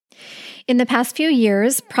widely. In the past few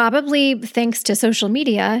years, probably thanks to social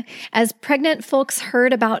media, as pregnant folks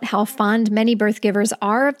heard about how fond many birth givers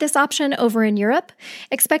are of this option over in Europe,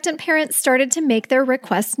 expectant parents started to make their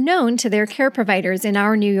requests known to their care providers in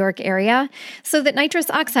our New York area, so that nitrous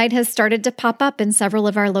oxide has started to pop up in several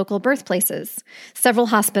of our local birthplaces, several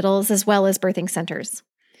hospitals, as well as birthing centers.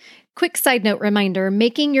 Quick side note reminder,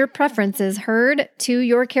 making your preferences heard to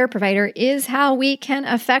your care provider is how we can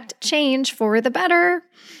affect change for the better.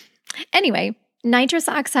 Anyway, nitrous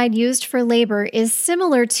oxide used for labor is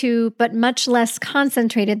similar to, but much less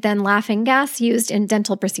concentrated than laughing gas used in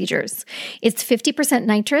dental procedures. It's 50%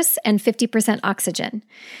 nitrous and 50% oxygen.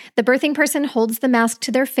 The birthing person holds the mask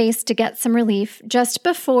to their face to get some relief just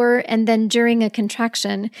before and then during a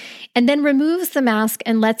contraction, and then removes the mask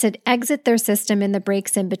and lets it exit their system in the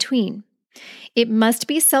breaks in between. It must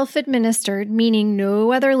be self-administered, meaning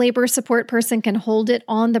no other labor support person can hold it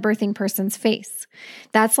on the birthing person's face.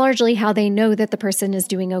 That's largely how they know that the person is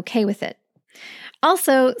doing okay with it.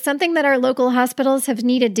 Also, something that our local hospitals have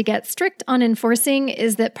needed to get strict on enforcing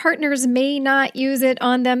is that partners may not use it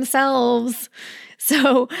on themselves.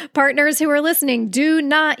 So, partners who are listening, do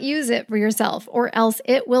not use it for yourself, or else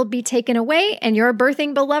it will be taken away and your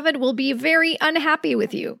birthing beloved will be very unhappy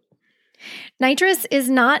with you. Nitrous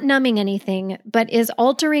is not numbing anything, but is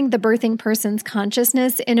altering the birthing person's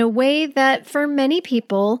consciousness in a way that, for many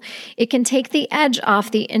people, it can take the edge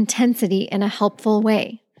off the intensity in a helpful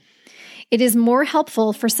way. It is more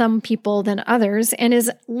helpful for some people than others, and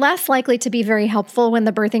is less likely to be very helpful when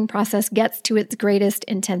the birthing process gets to its greatest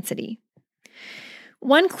intensity.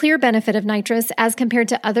 One clear benefit of nitrous as compared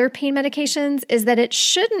to other pain medications is that it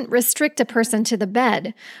shouldn't restrict a person to the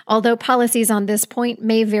bed, although policies on this point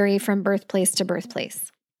may vary from birthplace to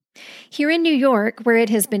birthplace. Here in New York, where it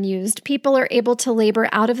has been used, people are able to labor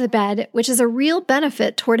out of the bed, which is a real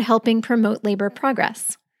benefit toward helping promote labor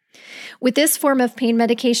progress. With this form of pain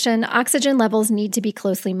medication, oxygen levels need to be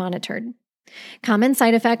closely monitored. Common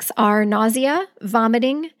side effects are nausea,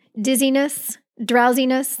 vomiting, dizziness,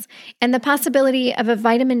 drowsiness, and the possibility of a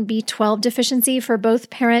vitamin B12 deficiency for both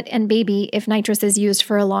parent and baby if nitrous is used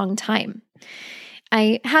for a long time.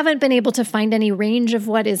 I haven't been able to find any range of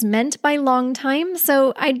what is meant by long time,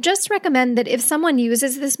 so I just recommend that if someone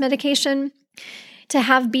uses this medication, to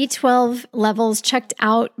have B12 levels checked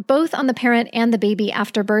out both on the parent and the baby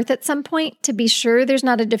after birth at some point to be sure there's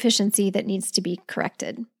not a deficiency that needs to be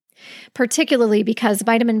corrected, particularly because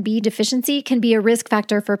vitamin B deficiency can be a risk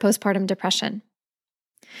factor for postpartum depression.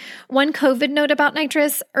 One COVID note about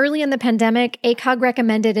nitrous, early in the pandemic, ACOG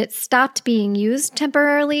recommended it stopped being used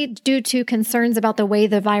temporarily due to concerns about the way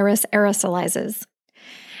the virus aerosolizes.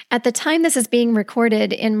 At the time this is being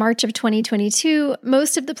recorded, in March of 2022,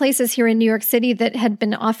 most of the places here in New York City that had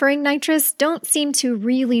been offering nitrous don't seem to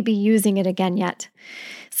really be using it again yet.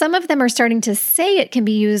 Some of them are starting to say it can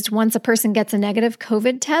be used once a person gets a negative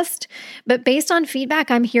COVID test, but based on feedback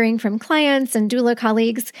I'm hearing from clients and doula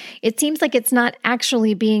colleagues, it seems like it's not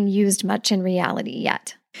actually being used much in reality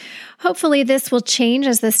yet. Hopefully this will change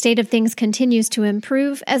as the state of things continues to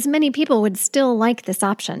improve, as many people would still like this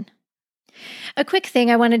option. A quick thing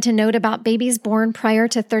I wanted to note about babies born prior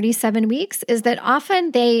to 37 weeks is that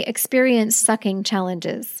often they experience sucking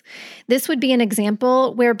challenges. This would be an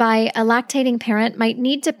example whereby a lactating parent might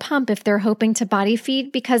need to pump if they're hoping to body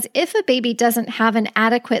feed, because if a baby doesn't have an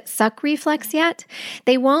adequate suck reflex yet,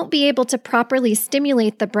 they won't be able to properly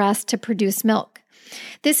stimulate the breast to produce milk.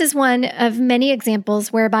 This is one of many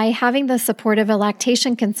examples whereby having the support of a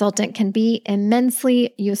lactation consultant can be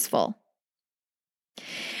immensely useful.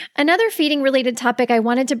 Another feeding-related topic I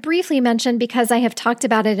wanted to briefly mention, because I have talked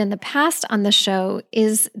about it in the past on the show,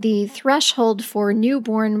 is the threshold for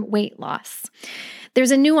newborn weight loss.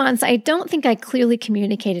 There's a nuance I don't think I clearly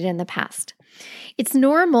communicated in the past. It's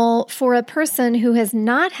normal for a person who has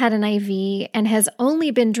not had an IV and has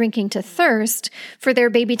only been drinking to thirst for their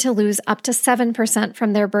baby to lose up to 7%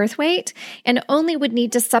 from their birth weight, and only would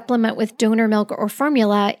need to supplement with donor milk or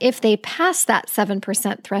formula if they pass that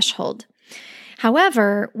 7% threshold.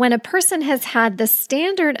 However, when a person has had the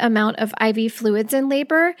standard amount of IV fluids in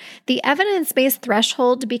labor, the evidence-based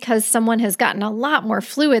threshold, because someone has gotten a lot more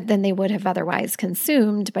fluid than they would have otherwise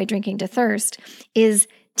consumed by drinking to thirst, is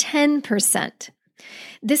 10%.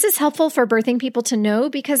 This is helpful for birthing people to know,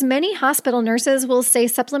 because many hospital nurses will say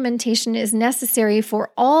supplementation is necessary for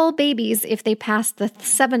all babies if they pass the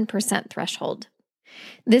 7% threshold.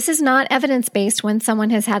 This is not evidence-based when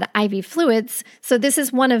someone has had IV fluids, so this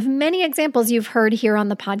is one of many examples you've heard here on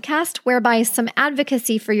the podcast whereby some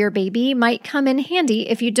advocacy for your baby might come in handy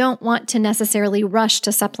if you don't want to necessarily rush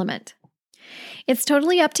to supplement. It's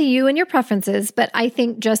totally up to you and your preferences, but I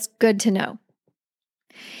think just good to know.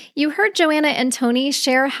 You heard Joanna and Tony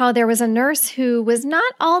share how there was a nurse who was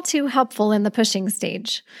not all too helpful in the pushing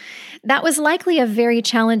stage. That was likely a very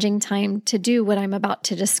challenging time to do what I'm about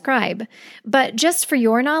to describe. But just for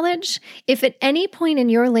your knowledge, if at any point in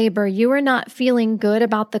your labor you are not feeling good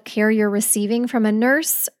about the care you're receiving from a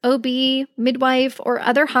nurse, OB, midwife, or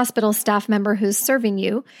other hospital staff member who's serving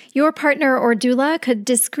you, your partner or doula could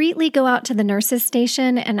discreetly go out to the nurse's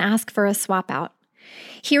station and ask for a swap out.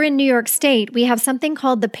 Here in New York State, we have something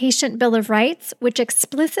called the Patient Bill of Rights, which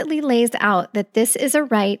explicitly lays out that this is a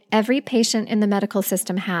right every patient in the medical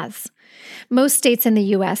system has. Most states in the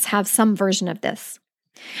U.S. have some version of this.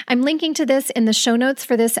 I'm linking to this in the show notes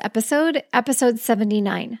for this episode, episode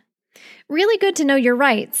 79. Really good to know your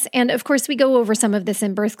rights, and of course we go over some of this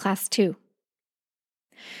in birth class too.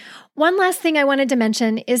 One last thing I wanted to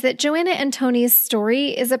mention is that Joanna and Tony's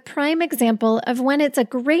story is a prime example of when it's a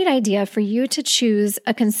great idea for you to choose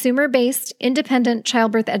a consumer-based, independent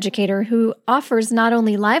childbirth educator who offers not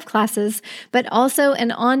only live classes, but also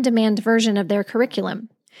an on-demand version of their curriculum.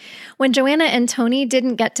 When Joanna and Tony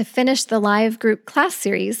didn't get to finish the live group class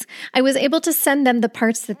series, I was able to send them the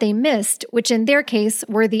parts that they missed, which in their case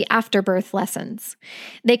were the afterbirth lessons.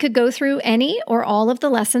 They could go through any or all of the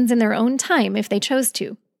lessons in their own time if they chose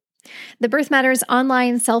to. The Birth Matters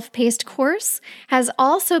online self-paced course has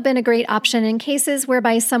also been a great option in cases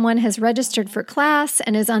whereby someone has registered for class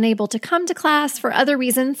and is unable to come to class for other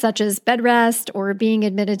reasons such as bed rest or being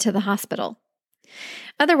admitted to the hospital.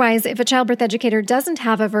 Otherwise, if a childbirth educator doesn't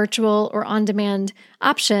have a virtual or on-demand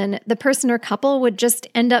option, the person or couple would just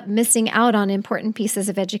end up missing out on important pieces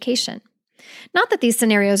of education. Not that these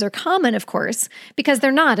scenarios are common, of course, because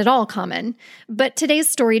they're not at all common, but today's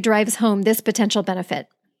story drives home this potential benefit.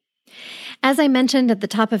 As I mentioned at the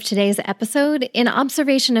top of today's episode, in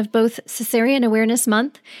observation of both Cesarean Awareness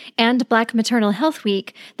Month and Black Maternal Health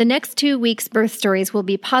Week, the next 2 weeks' birth stories will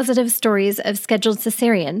be positive stories of scheduled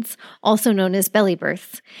cesareans, also known as belly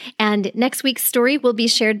births. And next week's story will be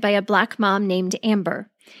shared by a Black mom named Amber.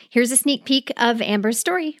 Here's a sneak peek of Amber's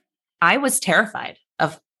story. I was terrified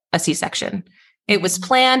of a C-section. It was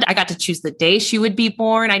planned. I got to choose the day she would be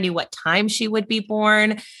born. I knew what time she would be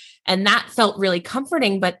born. And that felt really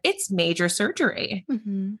comforting, but it's major surgery.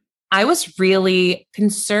 Mm-hmm. I was really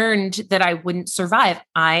concerned that I wouldn't survive.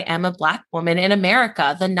 I am a Black woman in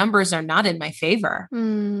America. The numbers are not in my favor.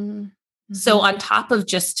 Mm-hmm. So on top of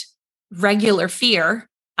just regular fear,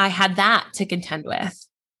 I had that to contend with.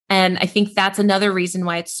 And I think that's another reason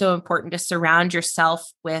why it's so important to surround yourself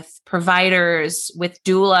with providers, with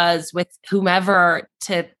doulas, with whomever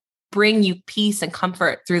to bring you peace and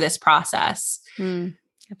comfort through this process. Mm.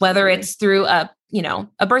 Whether it's through a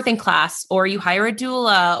birthing class, or you hire a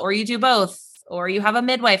doula, or you do both, or you have a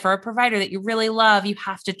midwife or a provider that you really love, you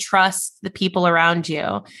have to trust the people around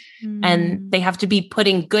you, and they have to be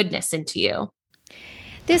putting goodness into you.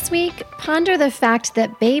 This week, ponder the fact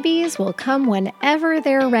that babies will come whenever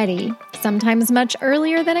they're ready, sometimes much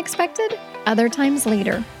earlier than expected, other times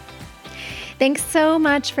later. Thanks so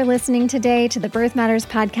much for listening today to the Birth Matters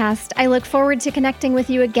podcast. I look forward to connecting with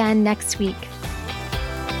you again next week.